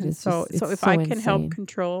 Yeah, it is. So if I can help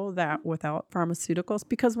control that without pharmaceuticals,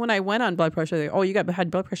 because when I went on blood pressure, you got high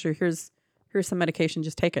blood pressure. Here's some medication.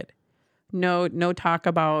 Just take it. No talk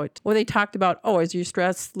about. Well, they talked about, is your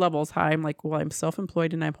stress levels high? I'm like, well, I'm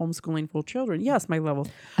self-employed and I'm homeschooling 4 children. Yes, my levels.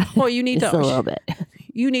 Well, you need Just to a little bit.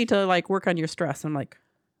 You need to like work on your stress. I'm like,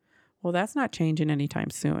 well, that's not changing anytime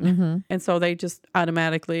soon. And so they just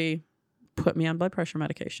automatically put me on blood pressure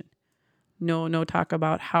medication. No talk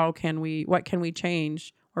about what can we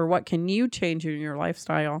change, or what can you change in your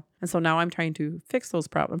lifestyle. And so now I'm trying to fix those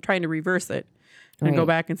problems. I'm trying to reverse it and go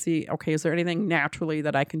back and see, okay, is there anything naturally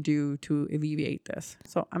that I can do to alleviate this?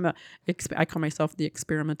 So I call myself the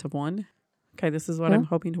experiment of one. Okay, this is what I'm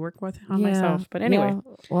hoping to work with on myself. But anyway.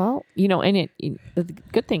 Yeah. Well, and the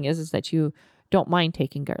good thing is that you don't mind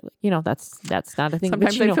taking garlic. That's not a thing.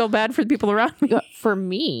 Sometimes I feel bad for the people around me. For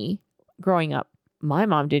me, growing up, my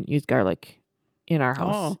mom didn't use garlic in our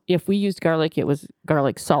house. If we used garlic, it was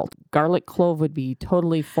garlic salt. Garlic clove would be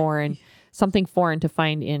totally foreign, something foreign to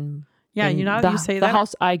find in you say the that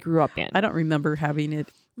house I grew up in. I don't remember having it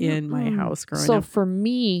in my house growing up. So for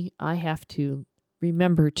me, I have to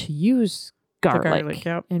remember to use garlic.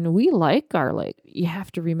 And we like garlic. You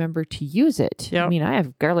have to remember to use it. Yep. I mean, I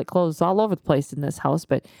have garlic cloves all over the place in this house,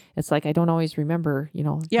 but it's like I don't always remember, you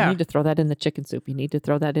need to throw that in the chicken soup. You need to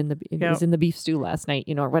throw that it was in the beef stew last night,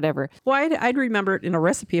 or whatever. Well, I'd remember it in a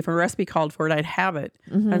recipe. If a recipe called for it, I'd have it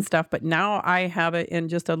and stuff. But now I have it in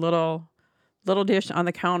just a little dish on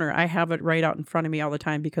the counter. I have it right out in front of me all the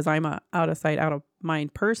time, because I'm a out of sight, out of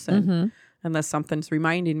mind person, unless something's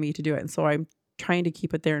reminding me to do it. And so I'm trying to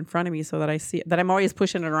keep it there in front of me so that I see it, that I'm always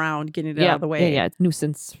pushing it around, getting it out of the way. Yeah,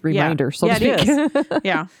 nuisance reminder, so to speak. It is.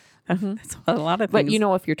 Yeah. That's a lot of things.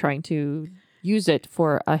 But if you're trying to use it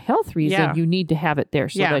for a health reason, you need to have it there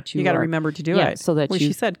so that you got to remember to do it. So that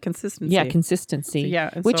she said consistency. Yeah, consistency.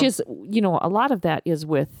 Yeah. Which is, a lot of that is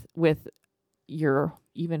with your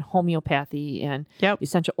even homeopathy and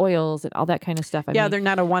essential oils and all that kind of stuff. I mean, they're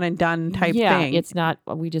not a one and done type thing. Yeah, it's not.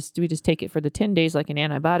 We just take it for the 10 days like an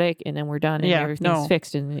antibiotic, and then we're done, and everything's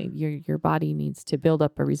fixed. And your body needs to build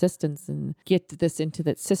up a resistance and get this into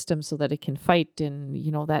that system so that it can fight, and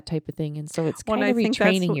that type of thing. And so it's kind of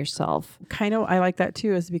retraining yourself. Kind of, I like that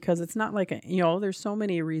too, is because it's not like there's so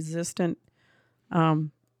many resistant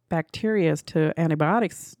bacteria to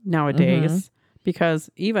antibiotics nowadays. Because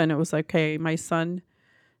even it was like, okay, my son.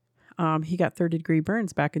 He got 30-degree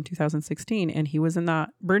burns back in 2016, and he was in the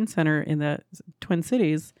burn center in the Twin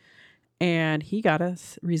Cities, and he got a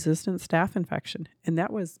resistant staph infection, and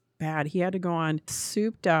that was bad. He had to go on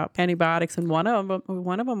souped up antibiotics, and one of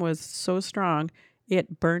them was so strong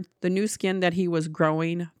it burnt the new skin that he was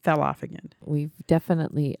growing fell off again. We've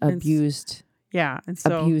definitely abused And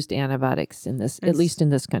so antibiotics in this, at least in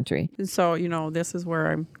this country. And so, this is where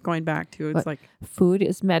I'm going back to. It's But food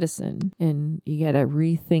is medicine, and you got to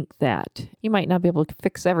rethink that. You might not be able to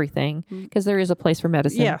fix everything because there is a place for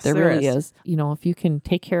medicine. Yes, there there really is. is. If you can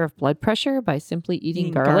take care of blood pressure by simply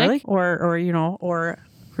eating garlic. or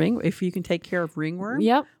if you can take care of ringworm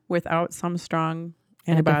Yep. without some strong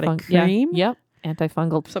antibiotic Yeah, cream. yep.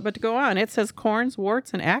 Antifungal. So, but to go on, it says corns,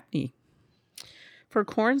 warts, and acne. For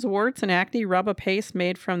corns, warts, and acne, rub a paste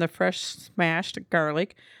made from the fresh smashed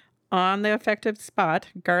garlic on the affected spot.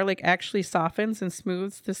 Garlic actually softens and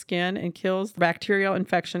smooths the skin and kills the bacterial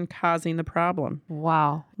infection causing the problem.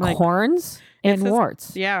 Wow. Like, corns and says-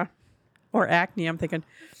 warts. Yeah. Or acne, I'm thinking.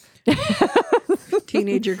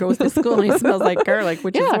 Teenager goes to school and he smells like garlic,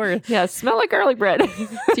 which is worse. Yeah, smell like garlic bread.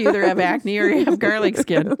 So you either have acne or you have garlic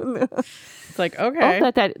skin. It's like, okay.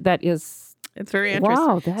 Oh, that is. It's very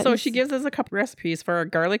interesting. Wow, So she gives us a couple recipes for a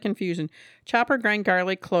garlic infusion. Chop or grind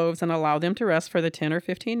garlic cloves and allow them to rest for the 10 or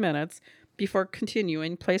 15 minutes. Before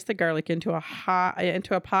continuing, place the garlic into a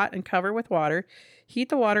pot and cover with water. Heat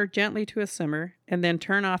the water gently to a simmer and then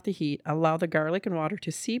turn off the heat. Allow the garlic and water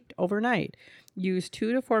to seep overnight. Use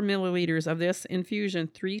 2 to 4 milliliters of this infusion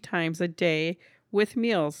 3 times a day with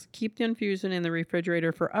meals. Keep the infusion in the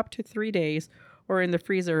refrigerator for up to 3 days or in the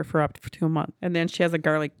freezer for up to a month. And then she has a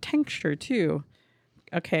garlic tincture too.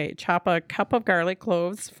 Okay, chop a cup of garlic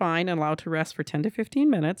cloves fine and allow to rest for 10 to 15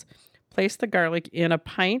 minutes. Place the garlic in a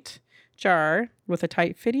pint jar with a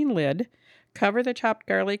tight fitting lid. Cover the chopped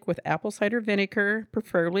garlic with apple cider vinegar,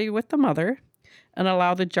 preferably with the mother, and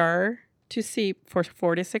allow the jar to seep for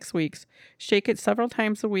 4 to 6 weeks. Shake it several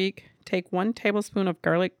times a week. Take 1 tablespoon of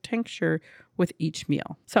garlic tincture with each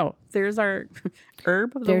meal. So there's our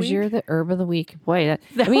herb of the week. There's the herb of the week. Boy,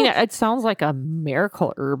 it sounds like a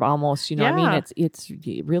miracle herb almost. I mean,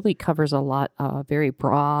 it really covers a lot, very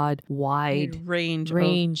broad, wide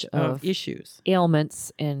range of issues,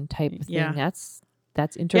 ailments, and type of thing. Yeah.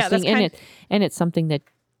 That's interesting, and it's something that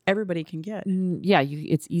everybody can get.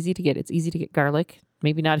 It's easy to get. It's easy to get garlic.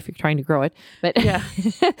 Maybe not if you're trying to grow it, but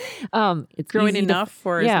it's growing enough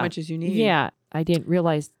for as much as you need. Yeah, I didn't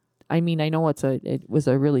realize. I mean, I know it was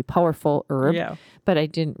a really powerful herb, but I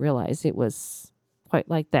didn't realize it was quite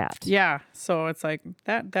like that. Yeah, so it's like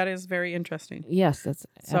that is very interesting. Yes, that's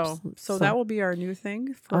so that will be our new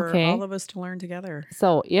thing for all of us to learn together.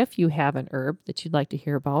 So if you have an herb that you'd like to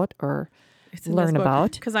hear about or learn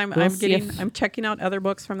about, because I'm checking out other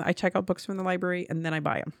books I check out books from the library and then I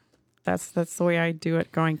buy them. That's the way I do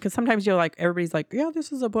it going. Because sometimes everybody's like, yeah,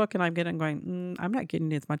 this is a book, and I'm going, I'm not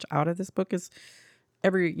getting as much out of this book as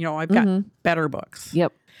I've got better books.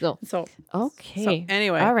 Yep. So okay. So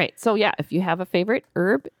anyway, all right. So if you have a favorite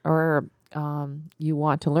herb or you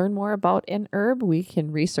want to learn more about an herb, we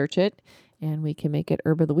can research it and we can make it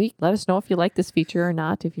herb of the week. Let us know if you like this feature or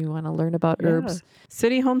not. If you want to learn about herbs,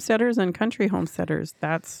 city homesteaders and country homesteaders.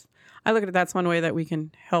 I look at it. That's one way that we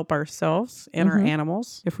can help ourselves and our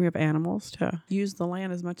animals, if we have animals, to use the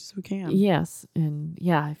land as much as we can. Yes, and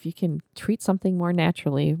if you can treat something more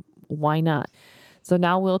naturally, why not? So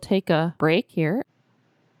now we'll take a break here.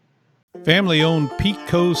 Family-owned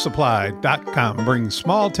PetecoSupply.com brings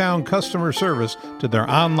small-town customer service to their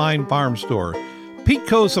online farm store.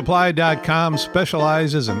 PetecoSupply.com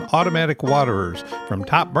specializes in automatic waterers from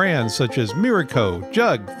top brands such as Miraco,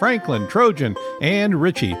 Jug, Franklin, Trojan, and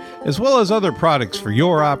Ritchie, as well as other products for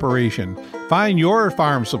your operation. Find your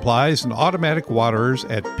farm supplies and automatic waterers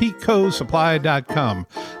at PetecoSupply.com.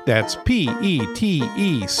 That's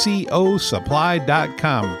PETECO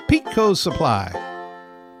Supply.com. Petco Supply.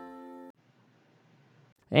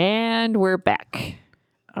 And we're back.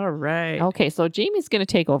 All right. Okay, so Jamie's going to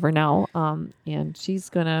take over now, and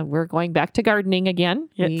we're going back to gardening again.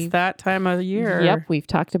 It's that time of the year. Yep, we've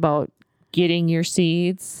talked about getting your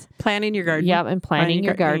seeds. Planting your garden. Yep, and planting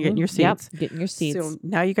your garden. Getting your seeds. Yep, getting your seeds. So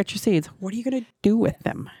now you got your seeds. What are you going to do with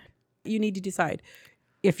them? You need to decide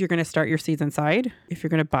if you're going to start your seeds inside, if you're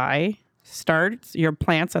going to start your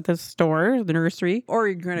plants at the store, the nursery, or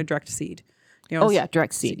you're going to direct seed.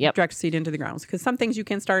 Direct seed. Yep. Direct seed into the grounds. Because some things you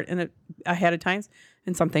can start ahead of times,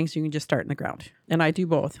 and some things you can just start in the ground. And I do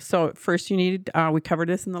both. So first you need, we covered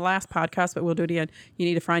this in the last podcast, but we'll do it again. You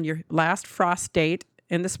need to find your last frost date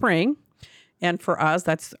in the spring. And for us,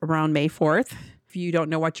 that's around May 4th. If you don't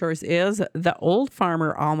know what yours is, the Old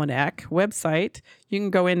Farmer Almanac website, you can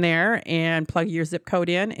go in there and plug your zip code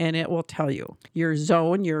in, and it will tell you your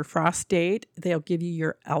zone, your frost date. They'll give you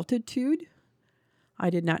your altitude. I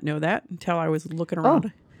did not know that until I was looking around.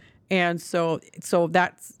 Oh. And so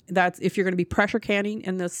that's if you're going to be pressure canning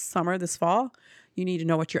in this fall, you need to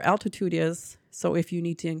know what your altitude is. So if you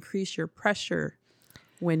need to increase your pressure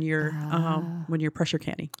when you're pressure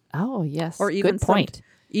canning, Oh, yes. or even good point.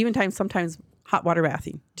 sometimes hot water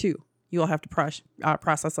bathing too, you'll have to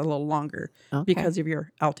process a little longer Okay. because of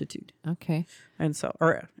your altitude, Okay. and so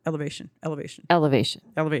or elevation, Elevation.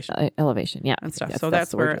 elevation, Yeah. and stuff. Yes, So that's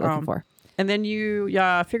that's the word where you're looking for. and then you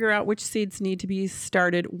figure out which seeds need to be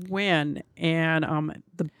started when. And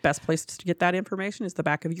the best place to get that information is the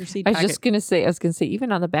back of your seed I was packet. just going to say,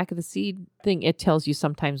 even on the back of the seed thing, it tells you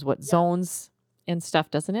sometimes what zones and stuff,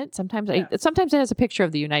 doesn't it? Sometimes sometimes it has a picture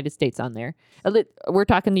of the United States on there. We're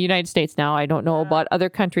talking the United States now. I don't know about other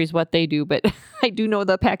countries, what they do, but I do know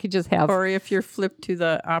the packages have. Or if you're flipped to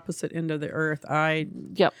the opposite end of the earth, I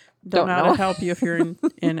Yep. don't know how know. to help you if you're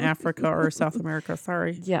in Africa or South America.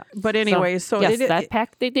 Sorry. Yeah. But anyway, so yes, it- that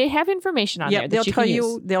pack, they have information on yeah, there. they'll That tell can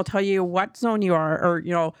you use. they'll tell you what zone you are, or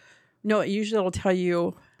no, usually it'll tell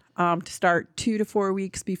you to start 2 to 4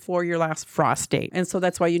 weeks before your last frost date, and so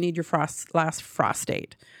that's why you need your last frost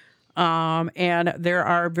date. And there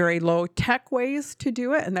are very low tech ways to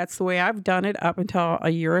do it, and that's the way I've done it up until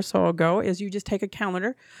a year or so ago. Is you just take a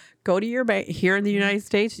calendar, go to your bank here in the United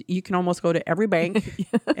States. You can almost go to every bank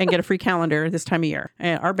and get a free calendar this time of year,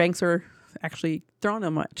 and our banks are actually throwing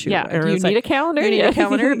them at you. Yeah. Or Do you it's need like, a calendar? you need Yeah. a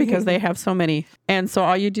calendar because they have so many. And so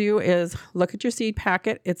all you do is look at your seed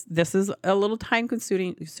packet. This is a little time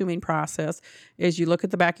consuming process. Is you look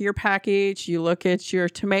at the back of your package, you look at your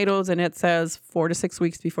tomatoes, and it says 4 to 6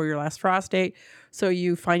 weeks before your last frost date. So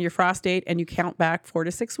you find your frost date and you count back 4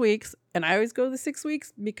 to 6 weeks. And I always go the 6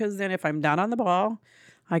 weeks because then if I'm not on the ball,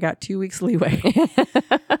 I got 2 weeks leeway.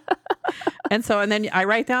 And then I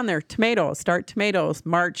write down there, start tomatoes,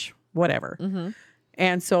 March, whatever. Mm-hmm.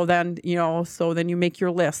 And so then, you make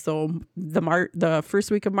your list. So the first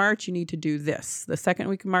week of March, you need to do this. The second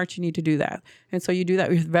week of March, you need to do that. And so you do that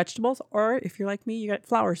with vegetables, or if you're like me, you got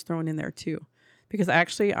flowers thrown in there too. Because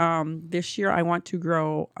actually, this year I want to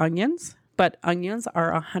grow onions, but onions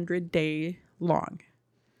are 100-day long.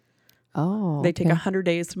 Oh, They take 100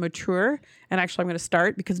 days to mature. And actually, I'm going to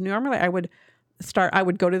start because normally I would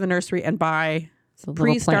go to the nursery and buy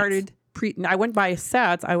pre-started. I wouldn't buy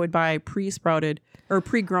sets. I would buy pre-sprouted or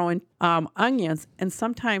pre-grown onions, and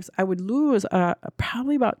sometimes I would lose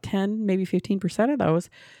probably about 10, maybe 15% of those,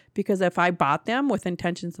 because if I bought them with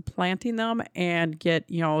intentions of planting them and get,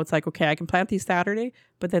 it's like, okay, I can plant these Saturday,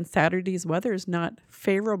 but then Saturday's weather is not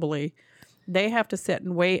favorably. They have to sit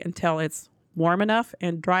and wait until it's warm enough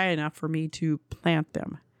and dry enough for me to plant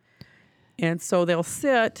them, and so they'll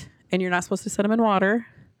sit, and you're not supposed to set them in water,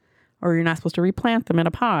 or you're not supposed to replant them in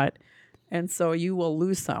a pot. And so you will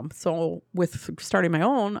lose some. So with starting my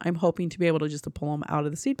own, I'm hoping to be able to just pull them out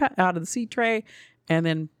of the seed tray, and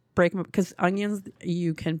then break them up. Because onions,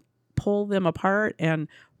 you can pull them apart and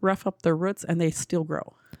rough up the roots, and they still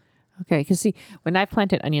grow. Okay, because see, when I've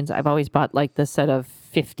planted onions, I've always bought like the set of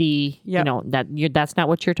 50. Yep. That's not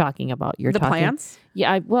what you're talking about. You're The talking plants?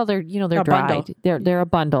 Yeah, they're A dried. bundle. They're a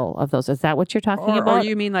bundle of those. Is that what you're talking Or about?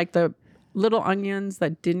 you mean like the little onions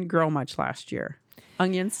that didn't grow much last year?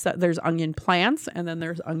 There's onion plants, and then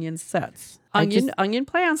there's onion sets. Onion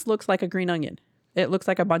plants looks like a green onion. It looks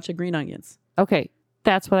like a bunch of green onions. Okay,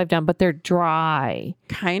 that's what I've done, but they're dry.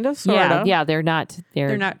 Kind of, sort of. Yeah, they're not.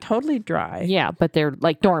 They're not totally dry. Yeah, but they're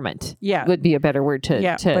like dormant. Yeah. would be a better word to.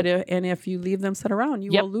 Yeah, to, but if you leave them sit around,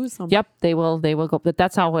 you Yep. will lose them. Yep, they will go. But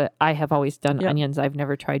that's how I have always done Yep. onions. I've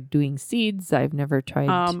never tried doing seeds. I've never tried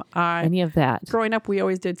I any of that. growing up, we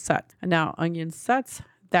always did sets. And now onion sets,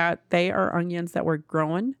 that they are onions that were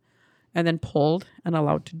grown and then pulled and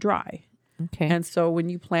allowed to dry. Okay. And so when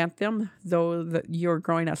you plant them, though you're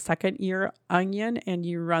growing a second year onion, and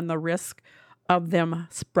you run the risk of them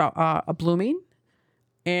blooming,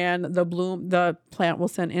 and the plant will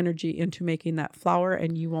send energy into making that flower,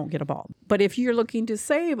 and you won't get a bulb. But if you're looking to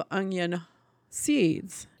save onion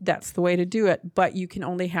seeds, that's the way to do it. But you can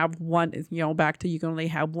only have one, you can only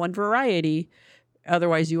have one variety.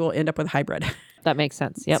 Otherwise, you will end up with hybrid. That makes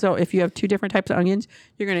sense. Yep. So if you have two different types of onions,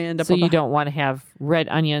 you're going to end up So with you don't want to have red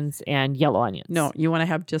onions and yellow onions. No, you want to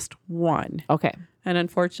have just one. Okay. And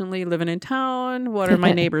unfortunately, living in town, what are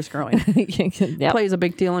my neighbors growing? Yep. Plays a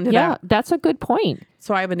big deal into Yeah, that. that's a good point.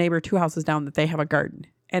 So I have a neighbor 2 houses down that they have a garden,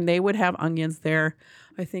 and they would have onions there.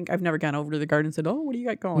 I think I've never gone over to the garden and said, "Oh, what do you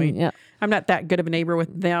got going?" Yeah. I'm not that good of a neighbor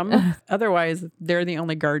with them. Otherwise, they're the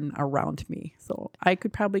only garden around me. So I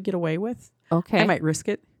could probably get away with. Okay. I might risk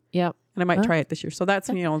it, Yep. and I might try it this year. So that's,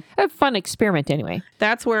 A fun experiment anyway.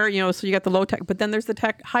 that's where, so you got the low tech, but then there's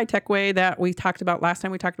the high tech way that we talked about last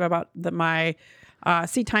time. We talked about my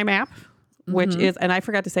Seed Time app, which is, and I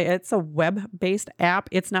forgot to say, it's a web-based app.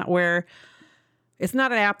 It's not It's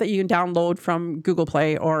not an app that you can download from Google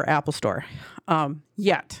Play or Apple Store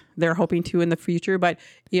yet. They're hoping to in the future. But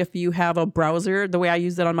if you have a browser, the way I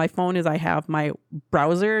use it on my phone is I have my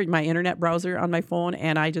browser, my internet browser on my phone,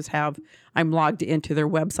 and I'm logged into their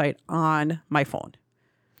website on my phone.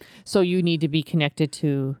 So you need to be connected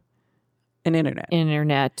to An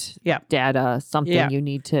internet Yep. data, something Yeah. you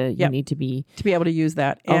need to Yep. be. to be able to use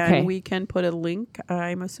that. Okay. And we can put a link,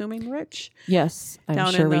 I'm assuming, Rich, Yes, I'm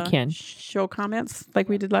down sure in we the can. show comments like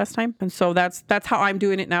we did last time. And so that's how I'm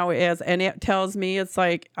doing it now and it tells me, it's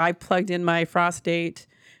like I plugged in my frost date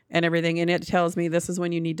and everything, and it tells me this is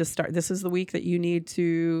when you need to start. This is the week that you need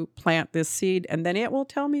to plant this seed, and then it will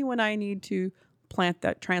tell me when I need to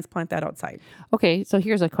transplant that outside. Okay, so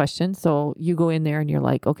here's a question. So you go in there and you're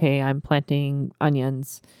like, okay, I'm planting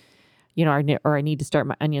onions, or I need to start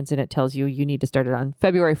my onions, and it tells you need to start it on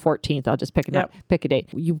February 14th. I'll just pick a date.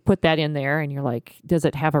 You put that in there and you're like, does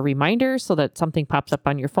it have a reminder so that something pops up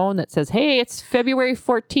on your phone that says, hey, it's February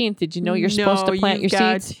 14th. Did you know you're supposed to plant your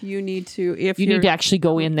seeds? You need to, You need to actually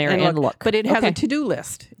go in there and look. But it has Okay. a to-do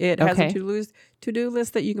list. It has Okay. a to-do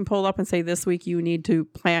list that you can pull up and say, this week you need to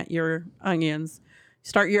plant your onions.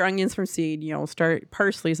 Start your onions from seed. Start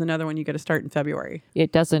parsley is another one you got to start in February.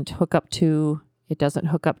 It doesn't hook up to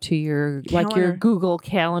your like your Calendar. Google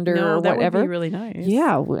Calendar No, or that whatever. would be really nice.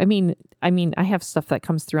 Yeah, I mean, I have stuff that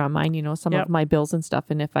comes through on mine, some Yep. of my bills and stuff.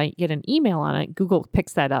 And if I get an email on it, Google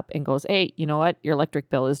picks that up and goes, hey, you know what? Your electric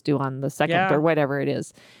bill is due on the 2nd Yeah. or whatever it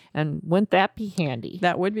is. And wouldn't that be handy?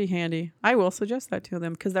 That would be handy. I will suggest that to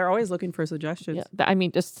them because they're always looking for suggestions. Yeah, I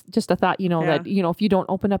mean, just a thought, that, if you don't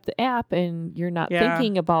open up the app and you're not Yeah.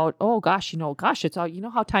 thinking about, oh gosh, it's all,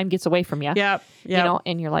 how time gets away from you, Yep.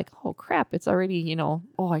 and you're like, oh crap, it's already,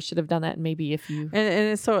 oh, I should have done that. And maybe if you, And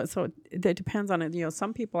it's so it depends on it.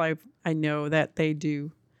 Some people I know that they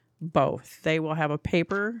do both. They will have a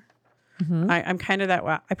paper. Mhm. I'm kind of that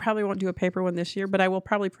way. I probably won't do a paper one this year, but I will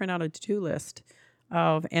probably print out a to-do list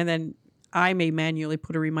and then I may manually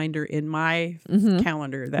put a reminder in my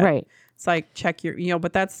calendar that right. it's like check your,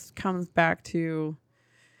 but that's comes back to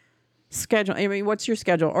schedule. I mean, what's your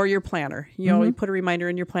schedule or your planner? You put a reminder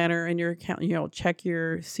in your planner and your account, check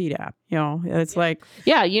your seed app. It's like,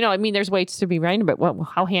 Yeah, there's ways to be reminder, but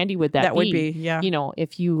how handy would that be? That would be, yeah.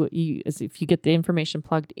 If you get the information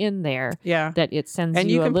plugged in there, yeah. that it sends And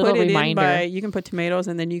you you a can little put it reminder. in by, you can put tomatoes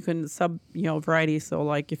and then you can varieties. So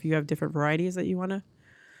like if you have different varieties that you want to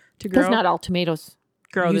grow. Because not all tomatoes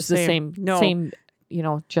grow use the same,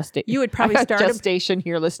 You would probably I got start gestation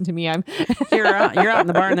here. Listen to me. you're out in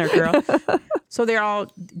the barn there, girl. So they're all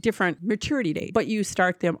different maturity date, but you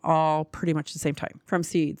start them all pretty much the same time from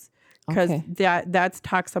seeds. Because Okay. that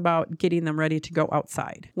talks about getting them ready to go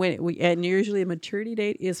outside. And usually a maturity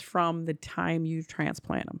date is from the time you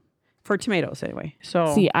transplant them. For tomatoes anyway.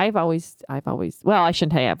 So See, I've always, well, I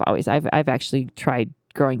shouldn't say I've always, I've actually tried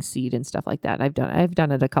growing seed and stuff like that. I've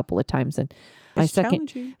done it a couple of times, and my it's second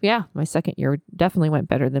challenging. year definitely went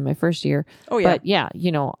better than my first year. Oh yeah. But yeah,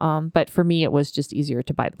 but for me, it was just easier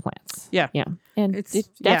to buy the plants. Yeah. Yeah. And It's-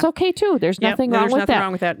 that's yeah. okay too. There's Yep, nothing there's wrong with nothing that.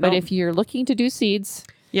 wrong with that. But No. if you're looking to do seeds,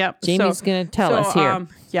 Yep. Jamie's going to tell us here.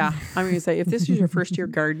 Yeah. I'm going to say if this is your first year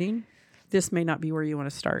gardening, this may not be where you want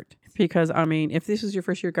to start. Because, if this is your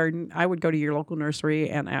first year garden, I would go to your local nursery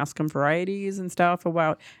and ask them varieties and stuff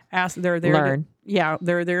they're there. Learn.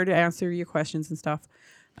 They're there to answer your questions and stuff.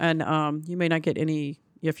 And you may not get any,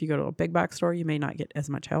 if you go to a big box store, you may not get as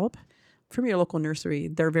much help. From your local nursery,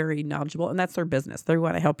 they're very knowledgeable and that's their business. They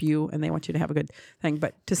want to help you and they want you to have a good thing.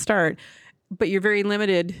 But you're very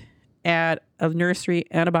limited at a nursery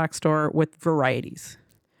and a box store with varieties.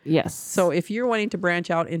 Yes. So if you're wanting to branch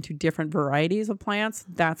out into different varieties of plants,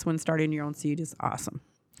 that's when starting your own seed is awesome.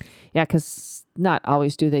 Yeah, because not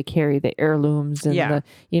always do they carry the heirlooms and Yeah.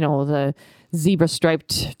 the zebra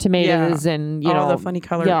striped tomatoes and all the funny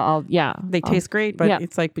color. They taste great, but yeah.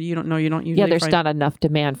 it's like, but you don't usually Yeah, there's find, not enough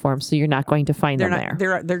demand for them, so you're not going to find they're them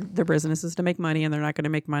not, there. their business is to make money and they're not going to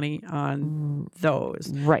make money on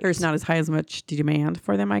those. Right. There's not as much demand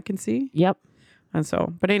for them, I can see. Yep. And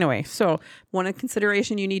so, but anyway, one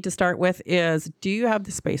consideration you need to start with is, do you have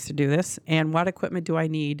the space to do this? And what equipment do I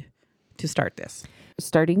need to start this?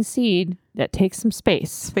 Starting seed, that takes some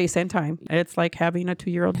space. Space and time. It's like having a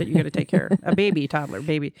 2-year-old that you got to take care of, a toddler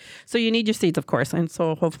baby. So you need your seeds, of course. And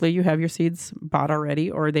so hopefully you have your seeds bought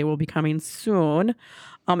already, or they will be coming soon.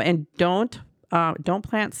 And don't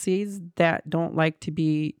plant seeds that don't like to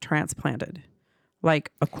be transplanted,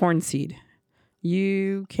 like a corn seed.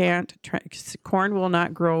 You can't, corn will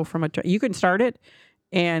not grow from you can start it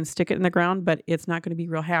and stick it in the ground, but it's not going to be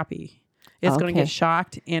real happy. It's going to Okay. get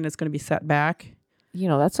shocked and it's going to be set back.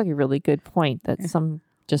 That's like a really good point that some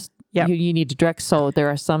just Yep. you need to direct sow. There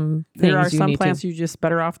are some things There are you some need plants to. you just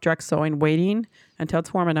better off direct sowing, waiting until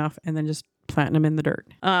it's warm enough, and then just planting them in the dirt.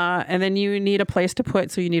 And then you need a place to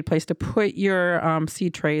put. So you need a place to put your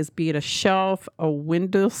seed trays, be it a shelf, a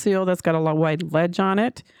windowsill that's got a wide ledge on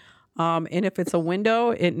it. And if it's a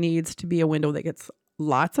window, it needs to be a window that gets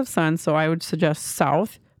lots of sun. So I would suggest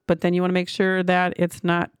south, but then you want to make sure that it's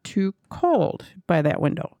not too cold by that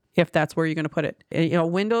window, if that's where you're going to put it. You know,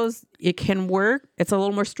 windows, it can work. It's a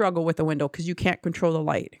little more struggle with the window because you can't control the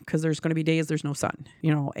light because there's going to be days there's no sun,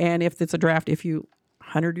 you know. And if it's a draft, if you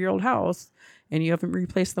 100-year-old house and you haven't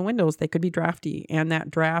replaced the windows, they could be drafty, and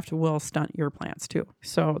that draft will stunt your plants too.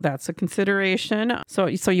 So that's a consideration. So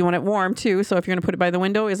you want it warm too. So if you're going to put it by the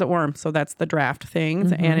window, is it warm? So that's the draft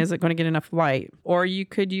things. And is it going to get enough light? Or you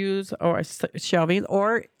could use shelving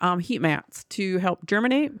or heat mats to help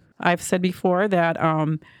germinate. I've said before that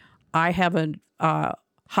I have a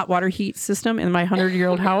hot water heat system in my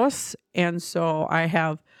 100-year-old house, and so I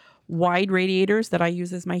have wide radiators that I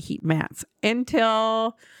use as my heat mats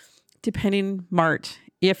until, depending March.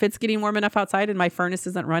 If it's getting warm enough outside and my furnace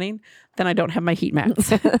isn't running, then I don't have my heat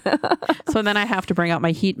mats. So then I have to bring out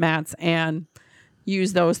my heat mats and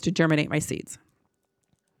use those to germinate my seeds.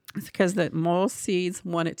 It's because most seeds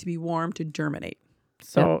want it to be warm to germinate.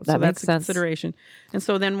 So that's a consideration. And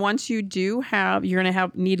so then once you do have, you're going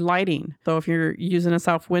to need lighting. So if you're using a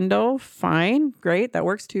south window, fine, great, that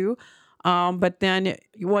works too. But then,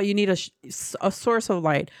 you need a source of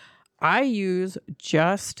light. I use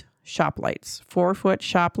just shop lights, 4-foot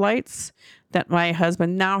shop lights that my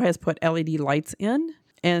husband now has put LED lights in.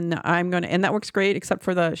 And and that works great, except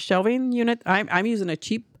for the shelving unit. I'm using a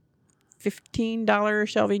cheap $15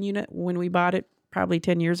 shelving unit when we bought it probably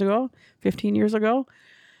 15 years ago.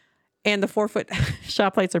 And the 4-foot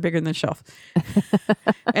shop lights are bigger than the shelf.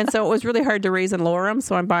 And so it was really hard to raise and lower them.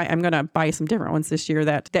 So I'm going to buy some different ones this year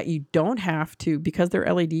that you don't have to, because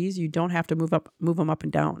they're LEDs, you don't have to move them up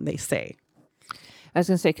and down, they say. I was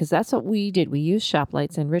going to say, because that's what we did. We used shop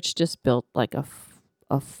lights, and Rich just built like a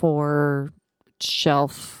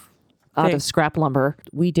 4-shelf out of scrap lumber.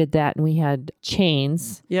 We did that, and we had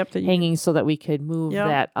chains hanging so that we could move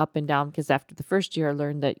that up and down, because after the first year I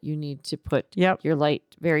learned that you need to put your light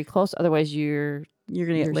very close, otherwise you're going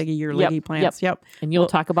to get leggy plants. Yep. And you'll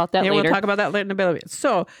talk about that later. We'll talk about that later in a bit.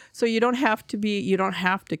 So you don't have to,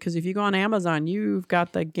 because if you go on Amazon, you've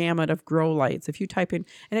got the gamut of grow lights. If you type in,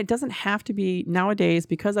 and it doesn't have to be nowadays,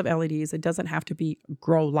 because of LEDs, it doesn't have to be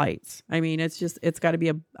grow lights. I mean, it's got to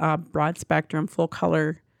be a broad spectrum, full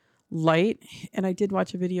color light. And I did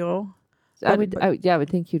watch a video. I would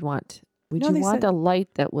think you'd want. Would you want a light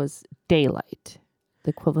that was daylight,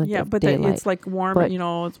 the equivalent of daylight? It's like warm.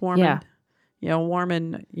 It's warm. Yeah. Warm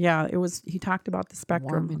and it was. He talked about the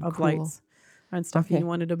spectrum of cool lights and stuff. Okay. He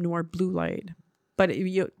wanted a more blue light, but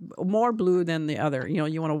more blue than the other.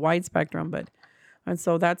 You want a wide spectrum, and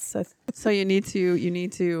so that's so you need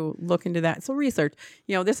to look into that. So research.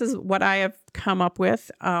 This is what I have come up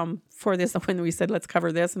with for this. When we said let's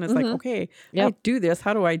cover this, and it's like, okay, I do this.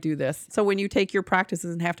 How do I do this? So when you take your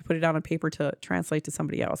practices and have to put it down on paper to translate to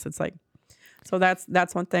somebody else, it's like, so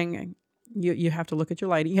that's one thing. You have to look at your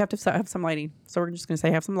lighting. You have to have some lighting. So we're just going to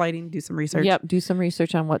say have some lighting, do some research. Yep, do some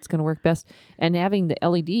research on what's going to work best. And having the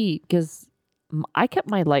LED, because I kept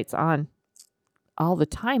my lights on all the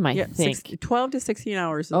time, I think. 12 to 16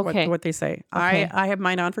 hours is what they say. Okay. I have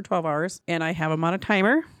mine on for 12 hours, and I have them on a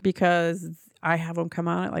timer because I have them come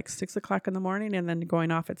on at like 6 o'clock in the morning and then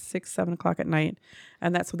going off at 6, 7 o'clock at night.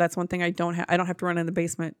 And that's one thing I don't have to run in the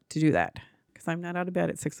basement to do that, because I'm not out of bed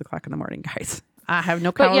at 6 o'clock in the morning, guys. I have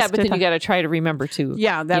no cows. But then you got to try to remember to.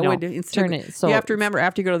 Yeah, that would turn it. So you have to remember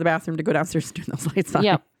after you go to the bathroom to go downstairs and turn those lights on.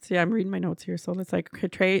 Yeah. So I'm reading my notes here. So it's like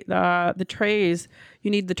the trays.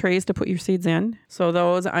 You need the trays to put your seeds in. So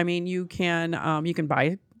those, you can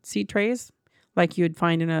buy seed trays like you'd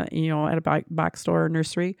find in at a box store or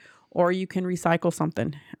nursery, or you can recycle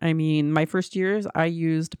something. My first years I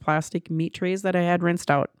used plastic meat trays that I had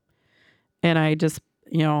rinsed out, and I just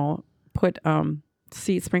put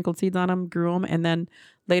sprinkled seeds on them, grew them, and then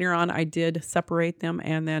later on I did separate them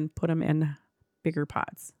and then put them in bigger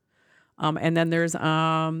pots. And then there's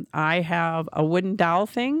I have a wooden dowel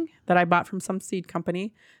thing that I bought from some seed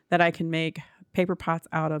company that I can make paper pots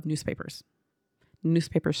out of newspaper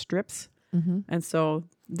strips. Mm-hmm. And so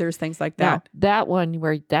there's things like that. Now, that one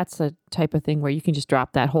where that's a type of thing where you can just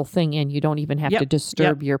drop that whole thing in. You don't even have to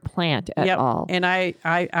disturb your plant at all. And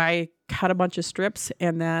I cut a bunch of strips,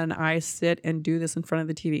 and then I sit and do this in front of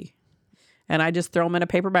the TV, and I just throw them in a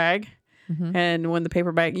paper bag. Mm-hmm. And when the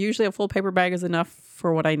paper bag, usually a full paper bag is enough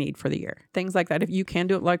for what I need for the year. Things like that. If you can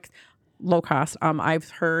do it, like low cost. I've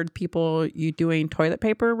heard people you doing toilet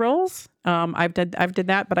paper rolls. I've did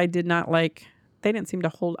that, but I did not like. They didn't seem to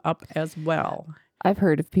hold up as well. I've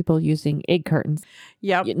heard of people using egg cartons.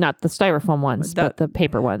 Yep. Not the styrofoam ones, but the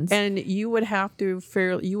paper ones. And you would have to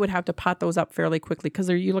pot those up fairly quickly because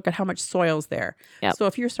you look at how much soil's there. Yep. So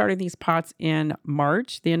if you're starting these pots in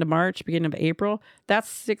March, the end of March, beginning of April, that's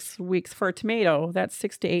 6 weeks for a tomato. That's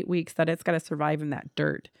 6 to 8 weeks that it's got to survive in that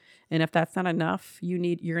dirt. And if that's not enough, you're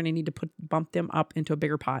going to need to bump them up into a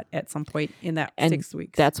bigger pot at some point in that 6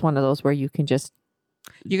 weeks. That's one of those where you can just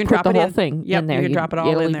put drop the the whole in. thing Yep, in there. You can drop it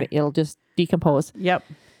all in there. It'll just decompose. Yep.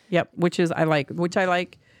 Which I like.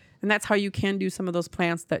 And that's how you can do some of those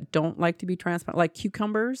plants that don't like to be transplanted, like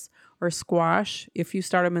cucumbers or squash. If you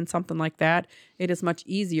start them in something like that, it is much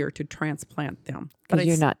easier to transplant them. Because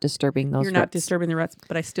you're not disturbing those You're roots. not disturbing the roots,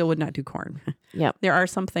 but I still would not do corn. Yep. There are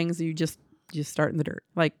some things you just start in the dirt,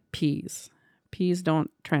 like peas. Peas don't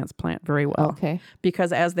transplant very well. Okay.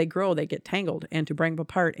 Because as they grow, they get tangled. And to bring them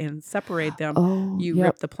apart and separate them, you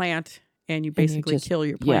rip the plant and you basically kill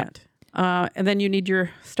your plant. And then you need your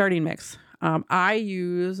starting mix. I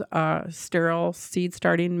use a sterile seed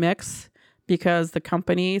starting mix because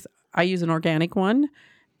I use an organic one,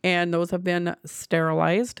 and those have been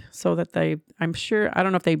sterilized so that I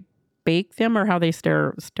don't know if they bake them or how they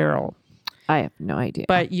sterile. I have no idea.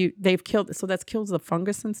 But they've killed the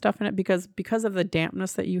fungus and stuff in it because of the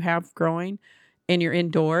dampness that you have growing and you're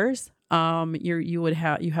indoors.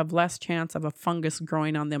 You have less chance of a fungus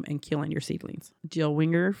growing on them and killing your seedlings. Jill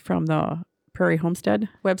Winger from the Prairie Homestead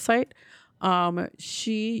website.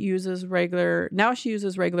 She uses regular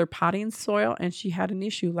potting soil, and she had an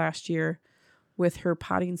issue last year with her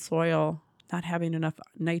potting soil not having enough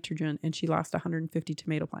nitrogen, and she lost 150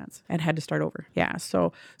 tomato plants and had to start over. Yeah.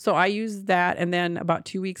 So I use that. And then about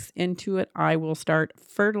 2 weeks into it, I will start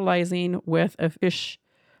fertilizing with a fish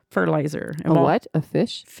fertilizer. And what? A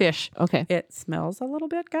fish? Fish. Okay. It smells a little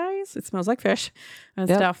bit, guys. It smells like fish and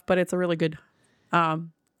stuff, but it's a really good, a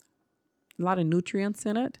lot of nutrients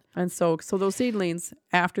in it. And so those seedlings,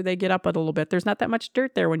 after they get up a little bit, there's not that much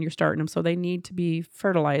dirt there when you're starting them. So they need to be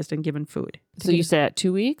fertilized and given food. So you say at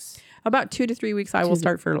 2 weeks? About 2 to 3 weeks, I will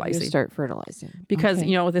start fertilizing. You start fertilizing. Because,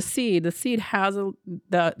 okay. The seed has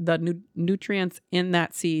the nutrients in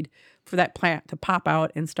that seed for that plant to pop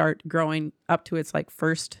out and start growing up to its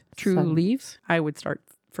first true leaves. I would start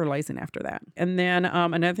fertilizing after that. And then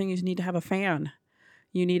another thing is you need to have a fan.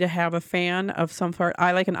 You need to have a fan of some sort.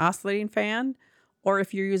 I like an oscillating fan, or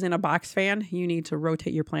if you're using a box fan, you need to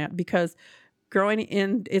rotate your plant because growing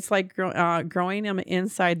them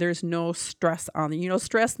inside. There's no stress on them.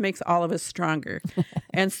 Stress makes all of us stronger,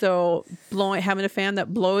 and so having a fan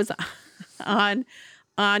that blows on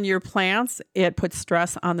your plants, it puts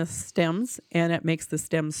stress on the stems and it makes the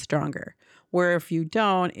stems stronger. Where if you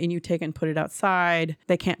don't and you take and put it outside,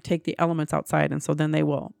 they can't take the elements outside, and so then they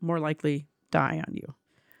will more likely die on you.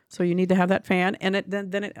 So you need to have that fan, and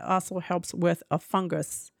then it also helps with a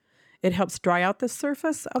fungus. It helps dry out the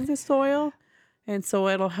surface of the soil, and so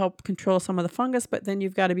it'll help control some of the fungus. But then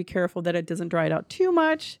you've got to be careful that it doesn't dry it out too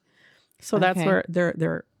much. So that's where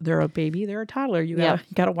they're a baby, they're a toddler. You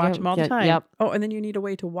gotta watch them all the time. Yep. Oh, and then you need a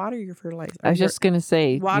way to water your fertilizer. I was just gonna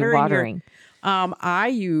say watering. I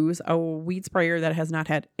use a weed sprayer that has not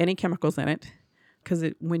had any chemicals in it, because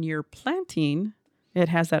when you're planting, it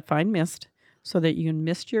has that fine mist, so that you can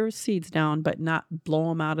mist your seeds down, but not blow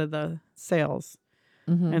them out of the sails.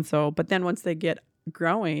 Mm-hmm. And so, but then once they get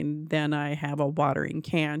growing, then I have a watering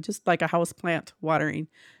can, just like a house plant watering.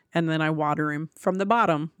 And then I water them from the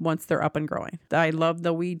bottom once they're up and growing. I love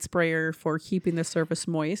the weed sprayer for keeping the surface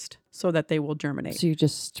moist so that they will germinate. So you're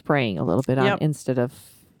just spraying a little bit on instead of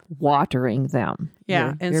watering them.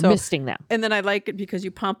 Yeah. You're misting them. And then I like it because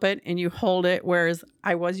you pump it and you hold it, whereas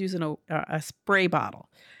I was using a spray bottle.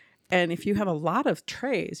 And if you have a lot of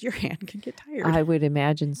trays, your hand can get tired. I would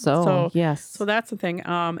imagine so. Yes. So that's the thing.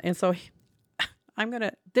 And so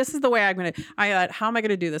this is the way how am I going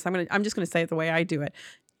to do this? I'm just going to say it the way I do it.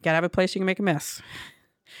 You got to have a place you can make a mess.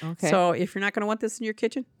 Okay. So if you're not going to want this in your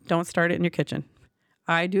kitchen, don't start it in your kitchen.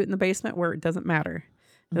 I do it in the basement where it doesn't matter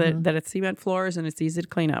that it's cement floors and it's easy to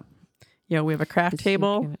clean up. We have a craft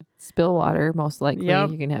table. Spill water, most likely.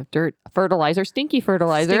 Yep. You can have dirt, fertilizer, stinky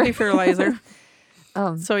fertilizer.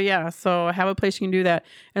 So have a place you can do that.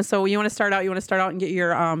 And so you want to start out and get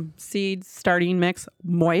your seed starting mix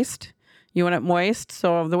moist. You want it moist.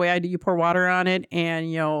 So the way I do, you pour water on it, and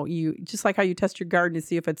you just like how you test your garden to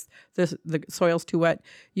see if the soil's too wet.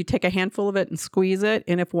 You take a handful of it and squeeze it,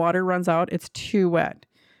 and if water runs out, it's too wet.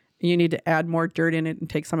 You need to add more dirt in it and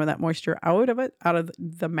take some of that moisture out of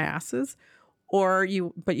the masses. But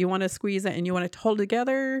you want to squeeze it and you want it to hold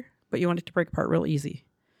together, but you want it to break apart real easy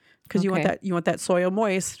because you Okay. want that soil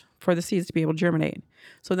moist for the seeds to be able to germinate.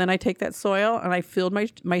 So then I take that soil and I filled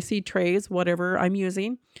my seed trays, whatever I'm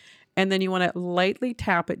using, and then you want to lightly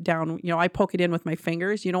tap it down. I poke it in with my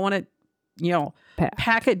fingers. You don't want to,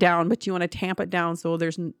 pack it down, but you want to tamp it down so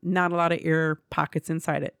there's not a lot of air pockets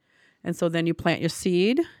inside it. And so then you plant your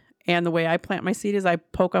seed. And the way I plant my seed is I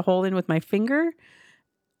poke a hole in with my finger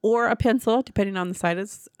or a pencil, depending on the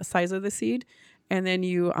size of the seed. And then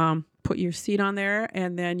you put your seed on there,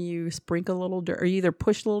 and then you sprinkle a little dirt, or you either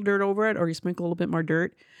push a little dirt over it or you sprinkle a little bit more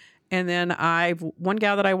dirt. And then one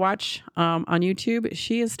gal that I watch on YouTube,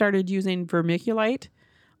 she has started using vermiculite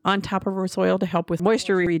on top of her soil to help with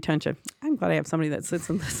moisture retention. I'm glad I have somebody that sits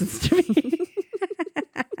and listens to me.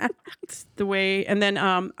 It's the way. And then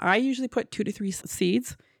I usually put 2 to 3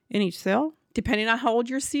 seeds in each cell, depending on how old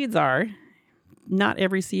your seeds are. Not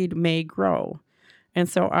every seed may grow. And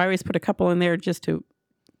so I always put a couple in there just to,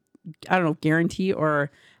 guarantee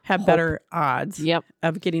or have better odds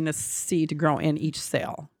of getting a seed to grow in each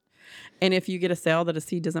cell. And if you get a cell that a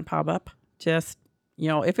seed doesn't pop up, just,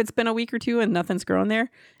 if it's been a week or two and nothing's grown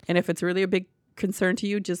there, and if it's really a big concern to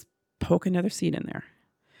you, just poke another seed in there.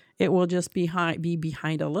 It will just be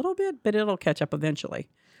behind a little bit, but it'll catch up eventually.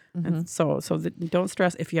 And so don't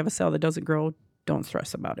stress. If you have a cell that doesn't grow, don't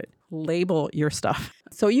stress about it. Label your stuff.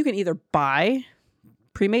 So you can either buy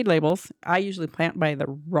pre-made labels. I usually plant by the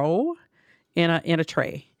row in a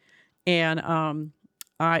tray. And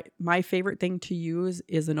my favorite thing to use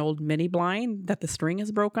is an old mini blind that the string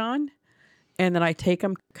is broke on. And then I take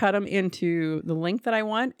them, cut them into the length that I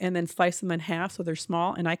want, and then slice them in half so they're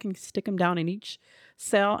small. And I can stick them down in each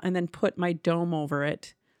cell and then put my dome over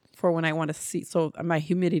it for when I want to see. So my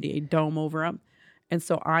humidity dome over them. And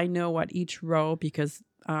so I know what each row, because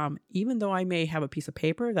even though I may have a piece of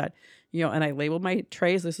paper that, and I label my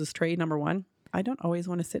trays, this is tray number 1, I don't always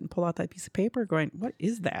want to sit and pull out that piece of paper going, what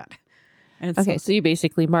is that? And Okay, so you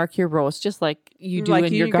basically mark your rows just like you do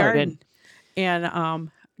in your garden. And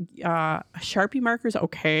Sharpie marker's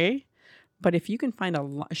okay, but if you can find a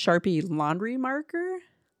Sharpie laundry marker,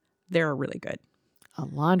 they're really good. A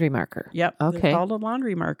laundry marker. Yep. Okay. They're called a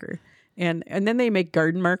laundry marker. And then they make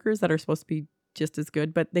garden markers that are supposed to be just as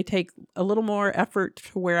good, but they take a little more effort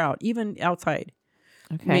to wear out, even outside.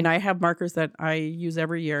 Okay. I mean, I have markers that I use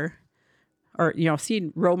every year, or,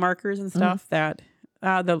 seed row markers and stuff that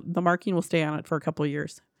the marking will stay on it for a couple of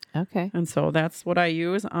years. Okay. And so that's what I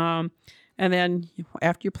use. And then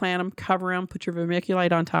after you plant them, cover them, put your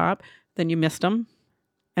vermiculite on top, then you mist them.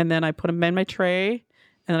 And then I put them in my tray,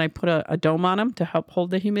 and then I put a dome on them to help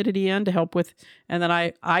hold the humidity in, to help with, and then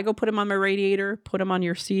I go put them on my radiator, put them on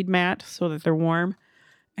your seed mat so that they're warm,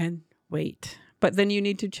 and wait. But then you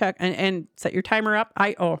need to check and set your timer up.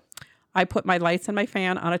 I put my lights and my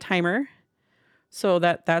fan on a timer, so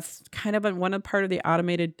that's kind of one part of the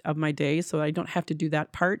automated of my day, so I don't have to do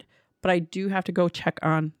that part. But I do have to go check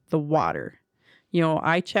on the water.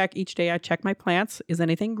 I check each day. I check my plants. Is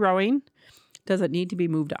anything growing? Does it need to be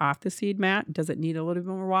moved off the seed mat? Does it need a little bit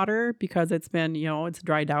more water because it's been, it's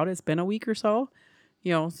dried out? It's been a week or so.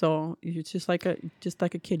 So it's just like a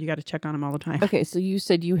kid. You got to check on them all the time. Okay, so you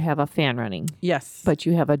said you have a fan running. Yes. But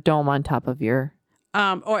you have a dome on top of your.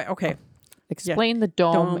 Okay. Explain the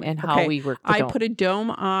dome and how we work the dome. I put a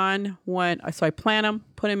dome on so I plant them,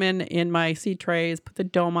 put them in my seed trays, put the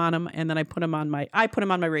dome on them, and then I put them on my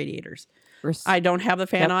radiators. I don't have the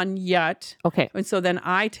fan on yet. Okay. And so then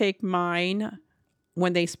I take mine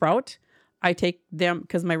when they sprout. I take them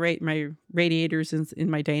because my radiators is in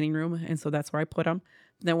my dining room, and so that's where I put them.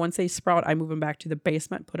 Then once they sprout, I move them back to the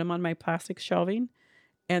basement, put them on my plastic shelving,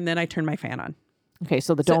 and then I turn my fan on. Okay,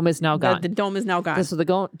 so the dome is now gone. The dome is now gone. So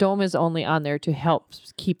the dome is only on there to help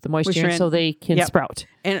keep the moisture in in. so they can sprout.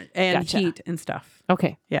 And Gotcha. heat and stuff.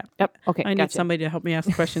 Okay. Yeah. Yep. Okay. I need somebody to help me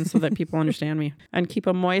ask questions so that people understand me. And keep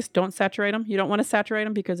them moist. Don't saturate them. You don't want to saturate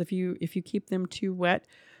them because if you keep them too wet,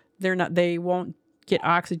 they won't get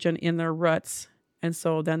oxygen in their roots. And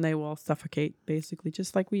so then they will suffocate, basically,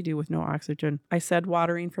 just like we do with no oxygen. I said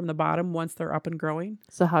watering from the bottom once they're up and growing.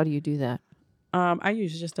 So how do you do that? I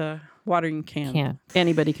use just a watering can.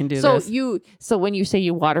 Anybody can do so this. So when you say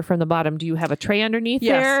you water from the bottom, do you have a tray underneath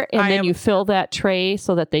there? And then you fill that tray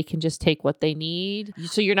so that they can just take what they need?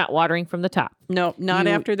 So you're not watering from the top? No, not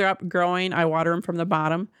after they're up growing. I water them from the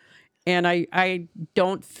bottom. And I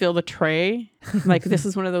don't fill the tray. Like, this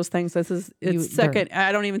is one of those things. It's second.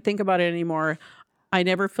 I don't even think about it anymore. I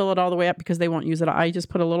never fill it all the way up because they won't use it. I just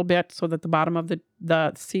put a little bit so that the bottom of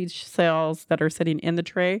the seed cells that are sitting in the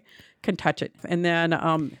tray can touch it. And then,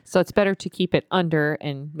 So it's better to keep it under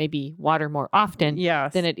and maybe water more often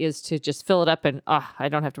yes. than it is to just fill it up and I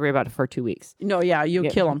don't have to worry about it for 2 weeks. No, yeah, you'll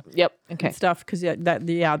kill them. Yep. Okay. And stuff, because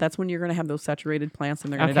that's when you're going to have those saturated plants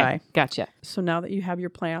and they're going to die. Gotcha. So now that you have your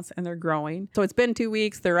plants and they're growing, so it's been 2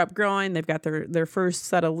 weeks, they're upgrowing, they've got their first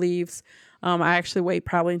set of leaves. I actually wait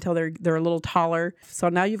probably until they're a little taller. So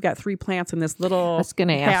now you've got 3 plants in this little I was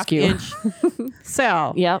gonna ask you. half-inch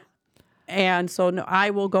cell. Yep. And so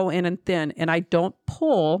I will go in and thin, and I don't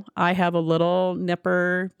pull. I have a little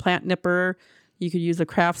plant nipper. You could use a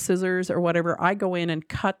craft scissors or whatever. I go in and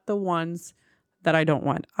cut the ones that I don't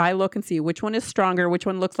want. I look and see which one is stronger, which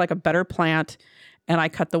one looks like a better plant, and I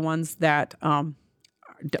cut the ones that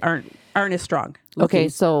aren't as strong. Okay,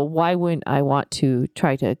 so why wouldn't I want to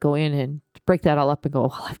try to go in and break that all up and go,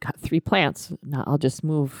 well, I've got 3 plants. Now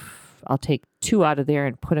I'll take 2 out of there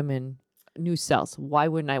and put them in new cells. Why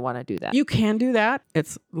wouldn't I want to do that? You can do that.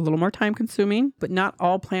 It's a little more time consuming, but not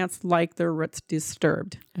all plants like their roots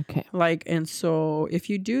disturbed. Okay. And so if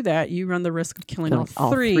you do that, you run the risk of killing all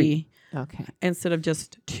all three three. Okay. instead of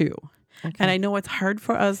just 2. Okay. And I know it's hard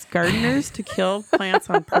for us gardeners to kill plants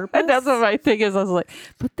on purpose. That's what my thing is. I was like,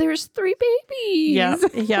 but there's 3 babies.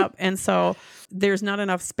 Yep. And so there's not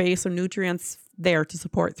enough space or nutrients there to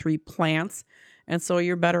support 3 plants. And so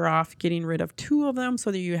you're better off getting rid of 2 of them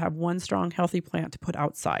so that you have 1 strong, healthy plant to put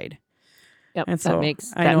outside. Yep. And so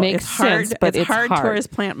that makes sense, but it's hard to us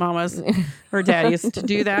plant mamas or daddies to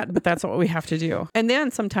do that, but that's what we have to do. And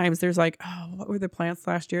then sometimes there's like, what were the plants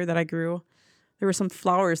last year that I grew? There were some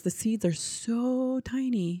flowers. The seeds are so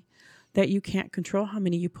tiny that you can't control how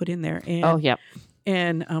many you put in there. And, yep.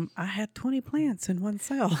 And I had 20 plants in 1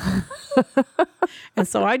 cell. And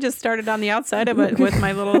so I just started on the outside of it with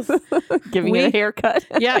my little... Giving it a haircut.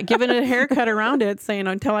 Giving it a haircut around it, saying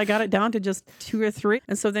until I got it down to just 2 or 3.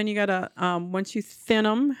 And so then you got to, once you thin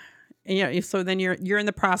them, so then you're in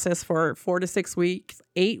the process for 4 to 6 weeks,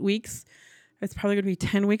 8 weeks. It's probably going to be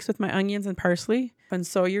 10 weeks with my onions and parsley. And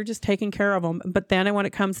so you're just taking care of them. But then when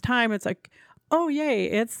it comes time, it's like, oh, yay,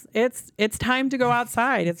 it's time to go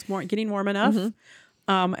outside. It's getting warm enough.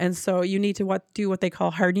 Mm-hmm. And so you need to do what they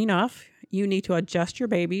call hardening off. You need to adjust your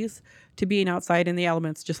babies to being outside in the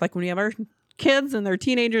elements. Just like when we have our kids and they're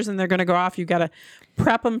teenagers and they're going to go off, you've got to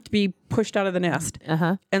prep them to be pushed out of the nest.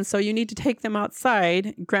 Uh-huh. And so you need to take them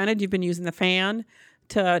outside. Granted, you've been using the fan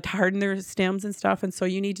to harden their stems and stuff. And so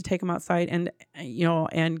you need to take them outside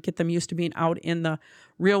and get them used to being out in the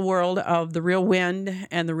real world of the real wind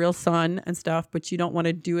and the real sun and stuff. But you don't want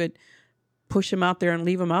to push them out there and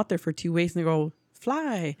leave them out there for 2 weeks and they go,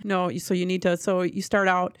 fly. No, so you need to, so you start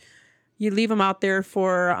out, you leave them out there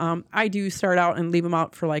for, I do start out and leave them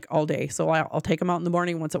out for like all day. So I'll take them out in the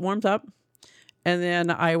morning once it warms up, and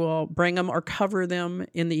then I will bring them or cover them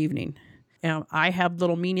in the evening. I have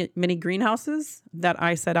little mini greenhouses that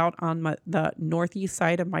I set out on the northeast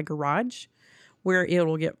side of my garage where it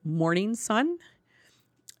will get morning sun,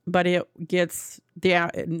 but it's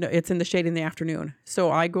in the shade in the afternoon.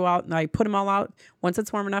 So I go out and I put them all out. Once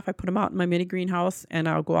it's warm enough, I put them out in my mini greenhouse and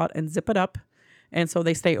I'll go out and zip it up. And so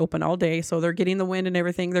they stay open all day. So they're getting the wind and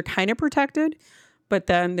everything. They're kind of protected, but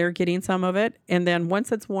then they're getting some of it. And then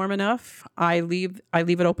once it's warm enough, I leave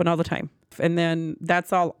it open all the time. And then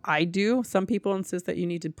that's all I do. Some people insist that you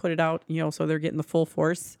need to put it out, so they're getting the full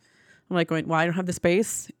force. I'm like going, well, I don't have the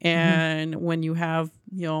space. And when you have,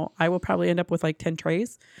 I will probably end up with like 10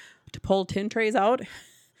 trays to pull 10 trays out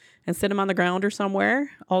and sit them on the ground or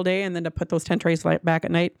somewhere all day. And then to put those 10 trays back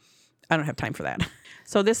at night. I don't have time for that.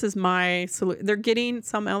 So this is my solution. They're getting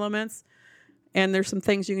some elements, and there's some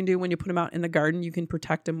things you can do when you put them out in the garden. You can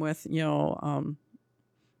protect them with,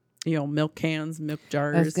 milk cans, milk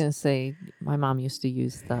jars. I was going to say, my mom used to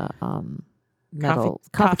use the metal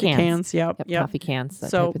coffee cans. Yep. Coffee cans.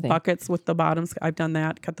 So type of thing. buckets with the bottoms. I've done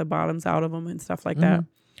that. Cut the bottoms out of them and stuff like that.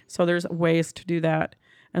 So there's ways to do that.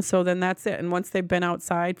 And so then that's it. And once they've been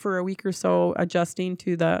outside for a week or so, adjusting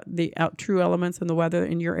to the true elements and the weather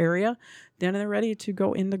in your area, then they're ready to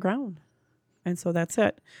go in the ground. And so that's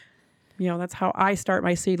it. That's how I start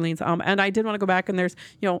my seedlings. And I did want to go back and there's,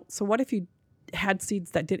 so what if you had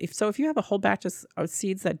seeds that did, if you have a whole batch of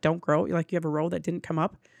seeds that don't grow, like you have a row that didn't come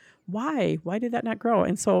up, why did that not grow?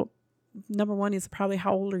 And so number one is probably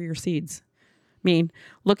how old are your seeds? I mean,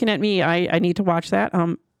 looking at me, I need to watch that.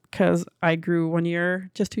 Because I grew 1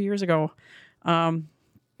 year, just 2 years ago,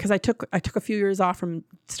 because I took a few years off from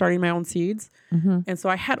starting my own seeds, and so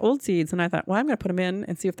I had old seeds, and I thought, well, I'm going to put them in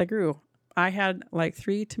and see if they grew. I had like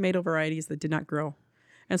 3 tomato varieties that did not grow,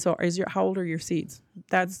 and so how old are your seeds?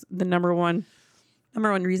 That's the number one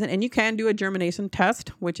Number one reason. And you can do a germination test,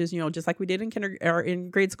 which is, just like we did in or in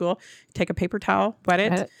grade school. Take a paper towel, wet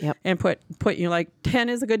it, Yep. and put, like 10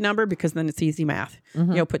 is a good number because then it's easy math.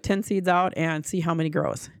 Put 10 seeds out and see how many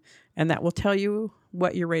grows. And that will tell you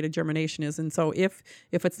what your rate of germination is. And so if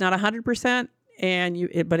it's not 100%,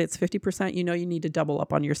 but it's 50%, you need to double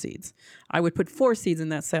up on your seeds. I would put 4 seeds in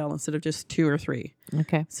that cell instead of just 2 or 3.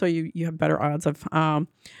 Okay. So you have better odds of,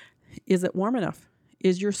 is it warm enough?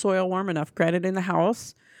 Is your soil warm enough? Granted, in the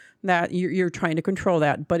house, that you're trying to control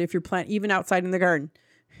that. But if you're even outside in the garden,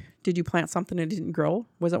 did you plant something that didn't grow?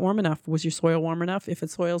 Was it warm enough? Was your soil warm enough? If the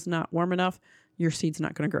soil's not warm enough, your seed's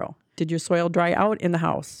not going to grow. Did your soil dry out in the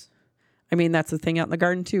house? I mean, that's the thing out in the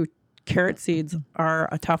garden too. Carrot seeds are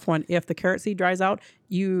a tough one. If the carrot seed dries out,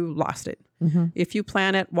 you lost it. If you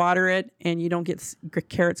plant it, water it, and you don't get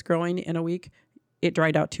carrots growing in a week, it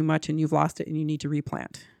dried out too much and you've lost it and you need to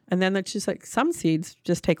replant. And then it's just like some seeds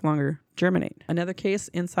just take longer to germinate. Another case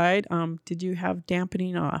inside, did you have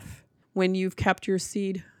dampening off? When you've kept your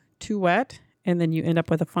seed too wet and then you end up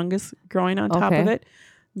with a fungus growing on top of it,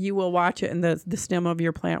 you will watch it and the stem of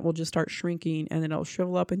your plant will just start shrinking and then it'll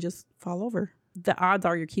shrivel up and just fall over. The odds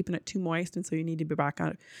are you're keeping it too moist, and so you need to be back on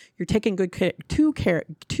it. You're taking too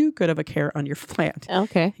good of a care on your plant.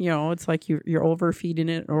 Okay. It's like you're overfeeding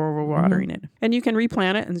it or overwatering it, and you can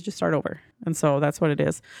replant it and just start over. And so that's what it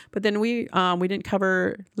is. But then we didn't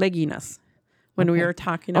cover legginess when we were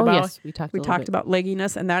talking about. Yes, we talked about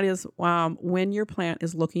legginess, and that is when your plant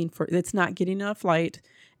is looking for, it's not getting enough light,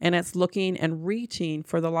 and it's looking and reaching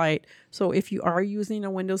for the light. So if you are using a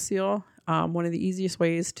windowsill, one of the easiest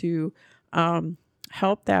ways to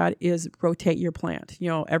help that is rotate your plant,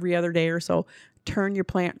 every other day or so. Turn your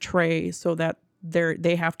plant tray so that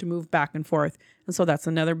they have to move back and forth. And so that's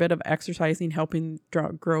another bit of exercising, helping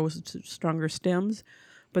grow stronger stems.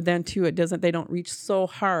 But then too, they don't reach so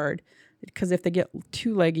hard, because if they get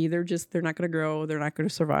too leggy, they're not going to grow. They're not going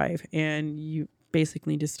to survive. And you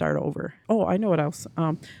basically need to start over. Oh, I know what else.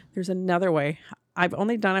 There's another way. I've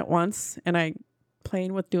only done it once and I'm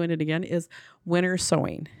playing with doing it again, is winter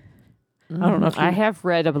sowing. I don't know if I have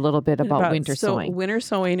read a little bit about winter sowing. So winter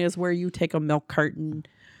sowing is where you take a milk carton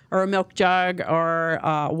or a milk jug or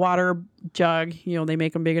a water jug, they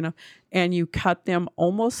make them big enough, and you cut them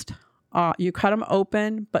you cut them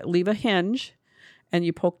open, but leave a hinge, and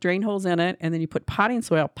you poke drain holes in it, and then you put potting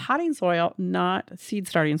soil, not seed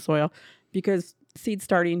starting soil, because seed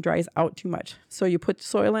starting dries out too much. So you put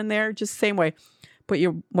soil in there, just the same way. Put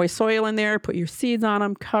your moist soil in there, put your seeds on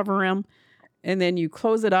them, cover them, and then you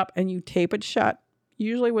close it up and you tape it shut,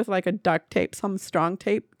 usually with like a duct tape, some strong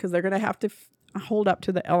tape, because they're going to have to hold up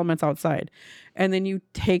to the elements outside. And then you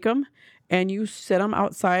take them and you sit them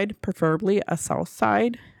outside, preferably a south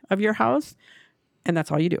side of your house. And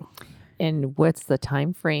that's all you do. And what's the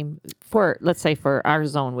time frame for, let's say, for our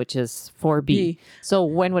zone, which is 4B? So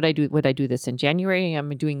when would I do this in January?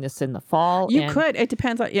 I'm doing this in the fall. You could. It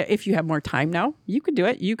depends on if you have more time now. You could do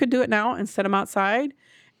it. You could do it now and set them outside.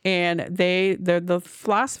 And the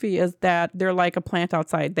philosophy is that they're like a plant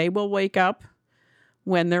outside. They will wake up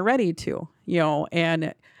when they're ready to,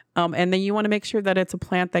 and then you want to make sure that it's a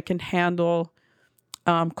plant that can handle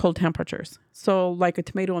cold temperatures. So like a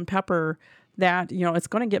tomato and pepper, that, it's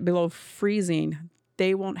going to get below freezing.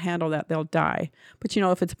 They won't handle that. They'll die. But,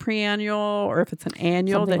 if it's pre-annual or if it's an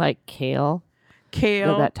annual. Something like kale,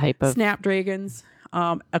 that type of snapdragons,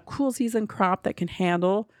 a cool season crop that can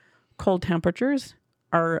handle cold temperatures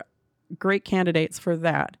are great candidates for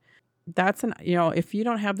that. That's if you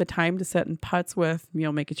don't have the time to sit in putts with,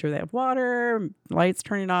 making sure they have water, lights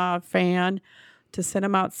turning off, fan, to sit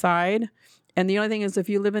them outside. And the only thing is, if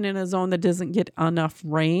you live in a zone that doesn't get enough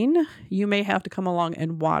rain, you may have to come along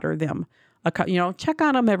and water them. Check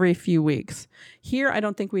on them every few weeks. Here, I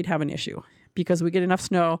don't think we'd have an issue because we get enough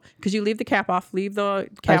snow, because you leave the cap off, I was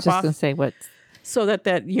just going to say what. So that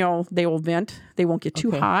they will vent. They won't get too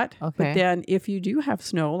hot. Okay. But then if you do have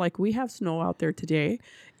snow, like we have snow out there today,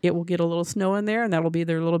 it will get a little snow in there, and that'll be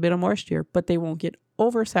their little bit of moisture. But they won't get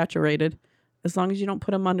oversaturated as long as you don't put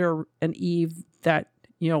them under an eave that,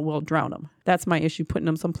 will drown them. That's my issue, putting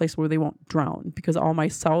them someplace where they won't drown, because all my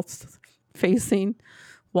south-facing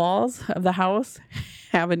walls of the house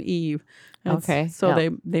have an eave. So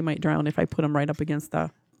they might drown if I put them right up against the...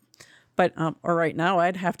 But or right now,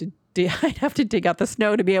 I'd have to dig out the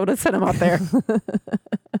snow to be able to set them out there.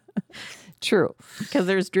 True. Because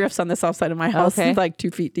there's drifts on the south side of my house, like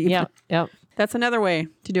 2 feet deep. Yep. That's another way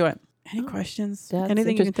to do it. Any questions?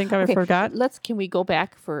 Anything you can think of I forgot? Can we go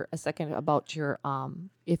back for a second about your,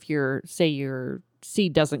 if your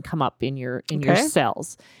seed doesn't come up in your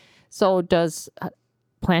cells. So does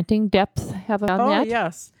planting depth have on that?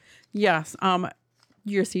 Yes.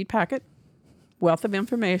 Your seed packet, wealth of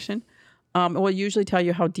information. It will usually tell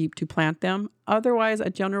you how deep to plant them. Otherwise, a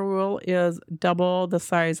general rule is double the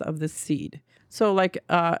size of the seed. So like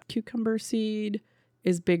a cucumber seed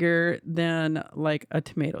is bigger than like a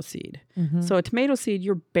tomato seed. So a tomato seed,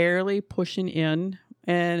 you're barely pushing in,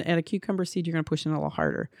 and a cucumber seed, you're going to push in a little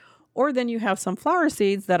harder. Or then you have some flower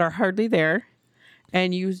seeds that are hardly there,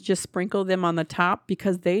 and you just sprinkle them on the top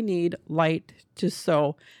because they need light to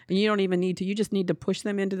sow. And you don't even need to, you just need to push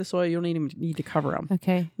them into the soil. You don't even need to cover them.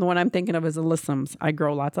 Okay. The one I'm thinking of is alyssums. I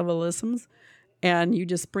grow lots of alyssums, and you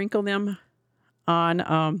just sprinkle them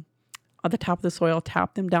on the top of the soil,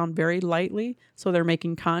 tap them down very lightly so they're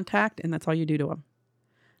making contact, and that's all you do to them.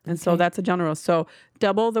 And so that's a general. So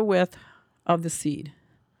double the width of the seed.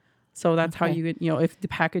 So that's how you if the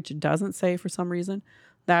package doesn't say for some reason,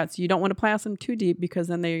 you don't want to plant them too deep because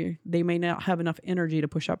then they may not have enough energy to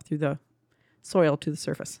push up through the soil to the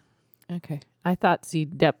surface. Okay. I thought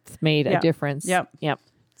seed depth made a difference. Yep.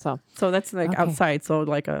 So that's like outside. So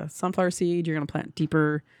like a sunflower seed, you're going to plant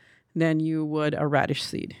deeper than you would a radish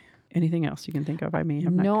seed. Anything else you can think of? I may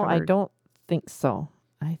have not no, I covered. don't think so.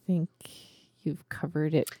 I think you've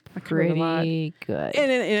covered it covered a lot. pretty good.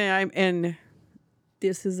 And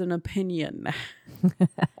this is an opinion.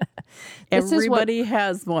 This Everybody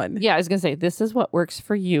has one. Yeah, I was going to say, this is what works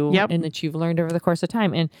for you and that you've learned over the course of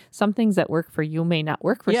time. And some things that work for you may not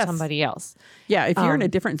work for somebody else. Yeah, if you're in a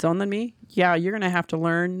different zone than me, you're going to have to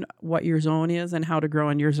learn what your zone is and how to grow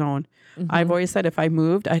in your zone. I've always said if I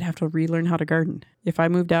moved, I'd have to relearn how to garden. If I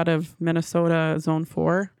moved out of Minnesota Zone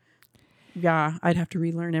 4, I'd have to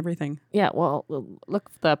relearn everything. Yeah, well,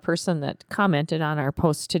 look, the person that commented on our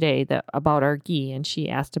post today about our ghee, and she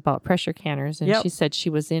asked about pressure canners, and she said she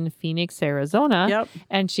was in Phoenix, Arizona,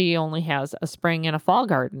 and she only has a spring and a fall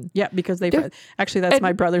garden. Yeah, because that's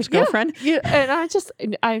my brother's girlfriend. Yeah,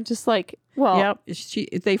 and I'm just like, well,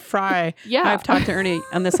 they fry. Yeah, I've talked to Ernie.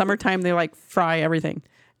 In the summertime, they like fry everything.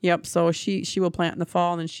 Yep. So she will plant in the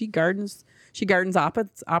fall, and she gardens. She gardens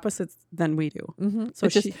opposites than we do. So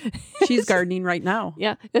she's gardening right now.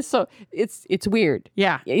 Yeah. It's weird.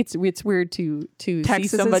 Yeah. It's weird to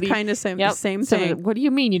Texas see somebody. is kind of same thing. What do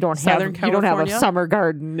you mean you don't have a summer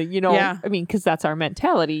garden? Yeah. I mean, because that's our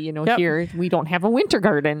mentality. Here we don't have a winter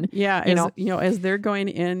garden. Yeah. As we're going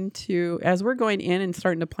in and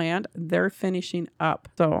starting to plant, they're finishing up.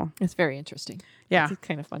 So it's very interesting. Yeah. It's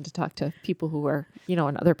kind of fun to talk to people who are, in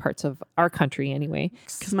other parts of our country anyway.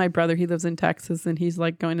 Because my brother, he lives in Texas, and he's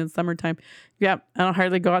like going in the summertime. Yeah, I don't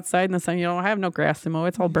hardly go outside in the sun. I have no grass to mow.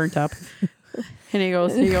 It's all burnt up. And he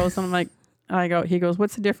goes, I'm like, he goes,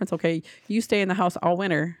 what's the difference? Okay, you stay in the house all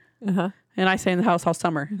winter, and I stay in the house all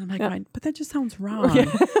summer. And I'm like, but that just sounds wrong.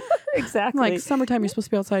 Exactly. Like summertime, you're supposed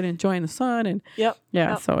to be outside enjoying the sun. And so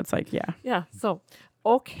it's like, Yeah. So,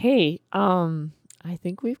 okay. I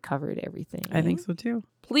think we've covered everything. I think so too.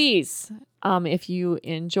 Please, if you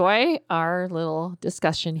enjoy our little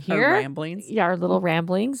discussion here, our little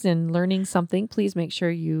ramblings and learning something, please make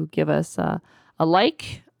sure you give us a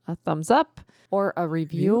like, a thumbs up, or a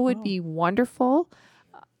review would be wonderful.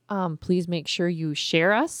 Please make sure you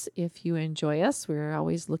share us if you enjoy us. We're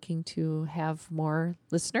always looking to have more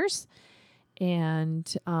listeners.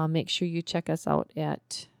 And make sure you check us out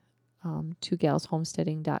at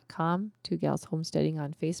twogalshomesteading.com, Two Gals Homesteading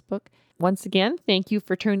on Facebook. Once again, thank you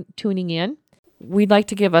for tuning in. We'd like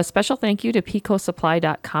to give a special thank you to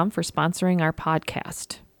PecoSupply.com for sponsoring our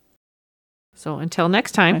podcast. So until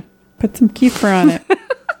next time. Put some kefir on it.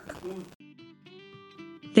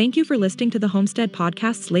 Thank you for listening to the Homestead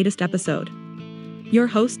Podcast's latest episode. Your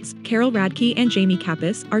hosts, Carol Radke and Jamie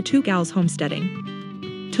Kappas, are Two Gals Homesteading.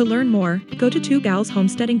 To learn more, go to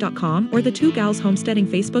twogalshomesteading.com or the Two Gals Homesteading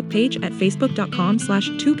Facebook page at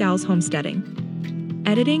facebook.com/twogalshomesteading.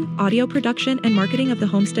 Editing, audio production, and marketing of the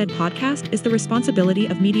Homestead Podcast is the responsibility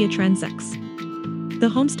of Media Transx. The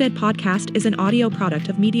Homestead Podcast is an audio product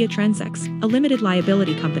of Media Transx, a limited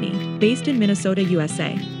liability company, based in Minnesota,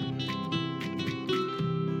 USA.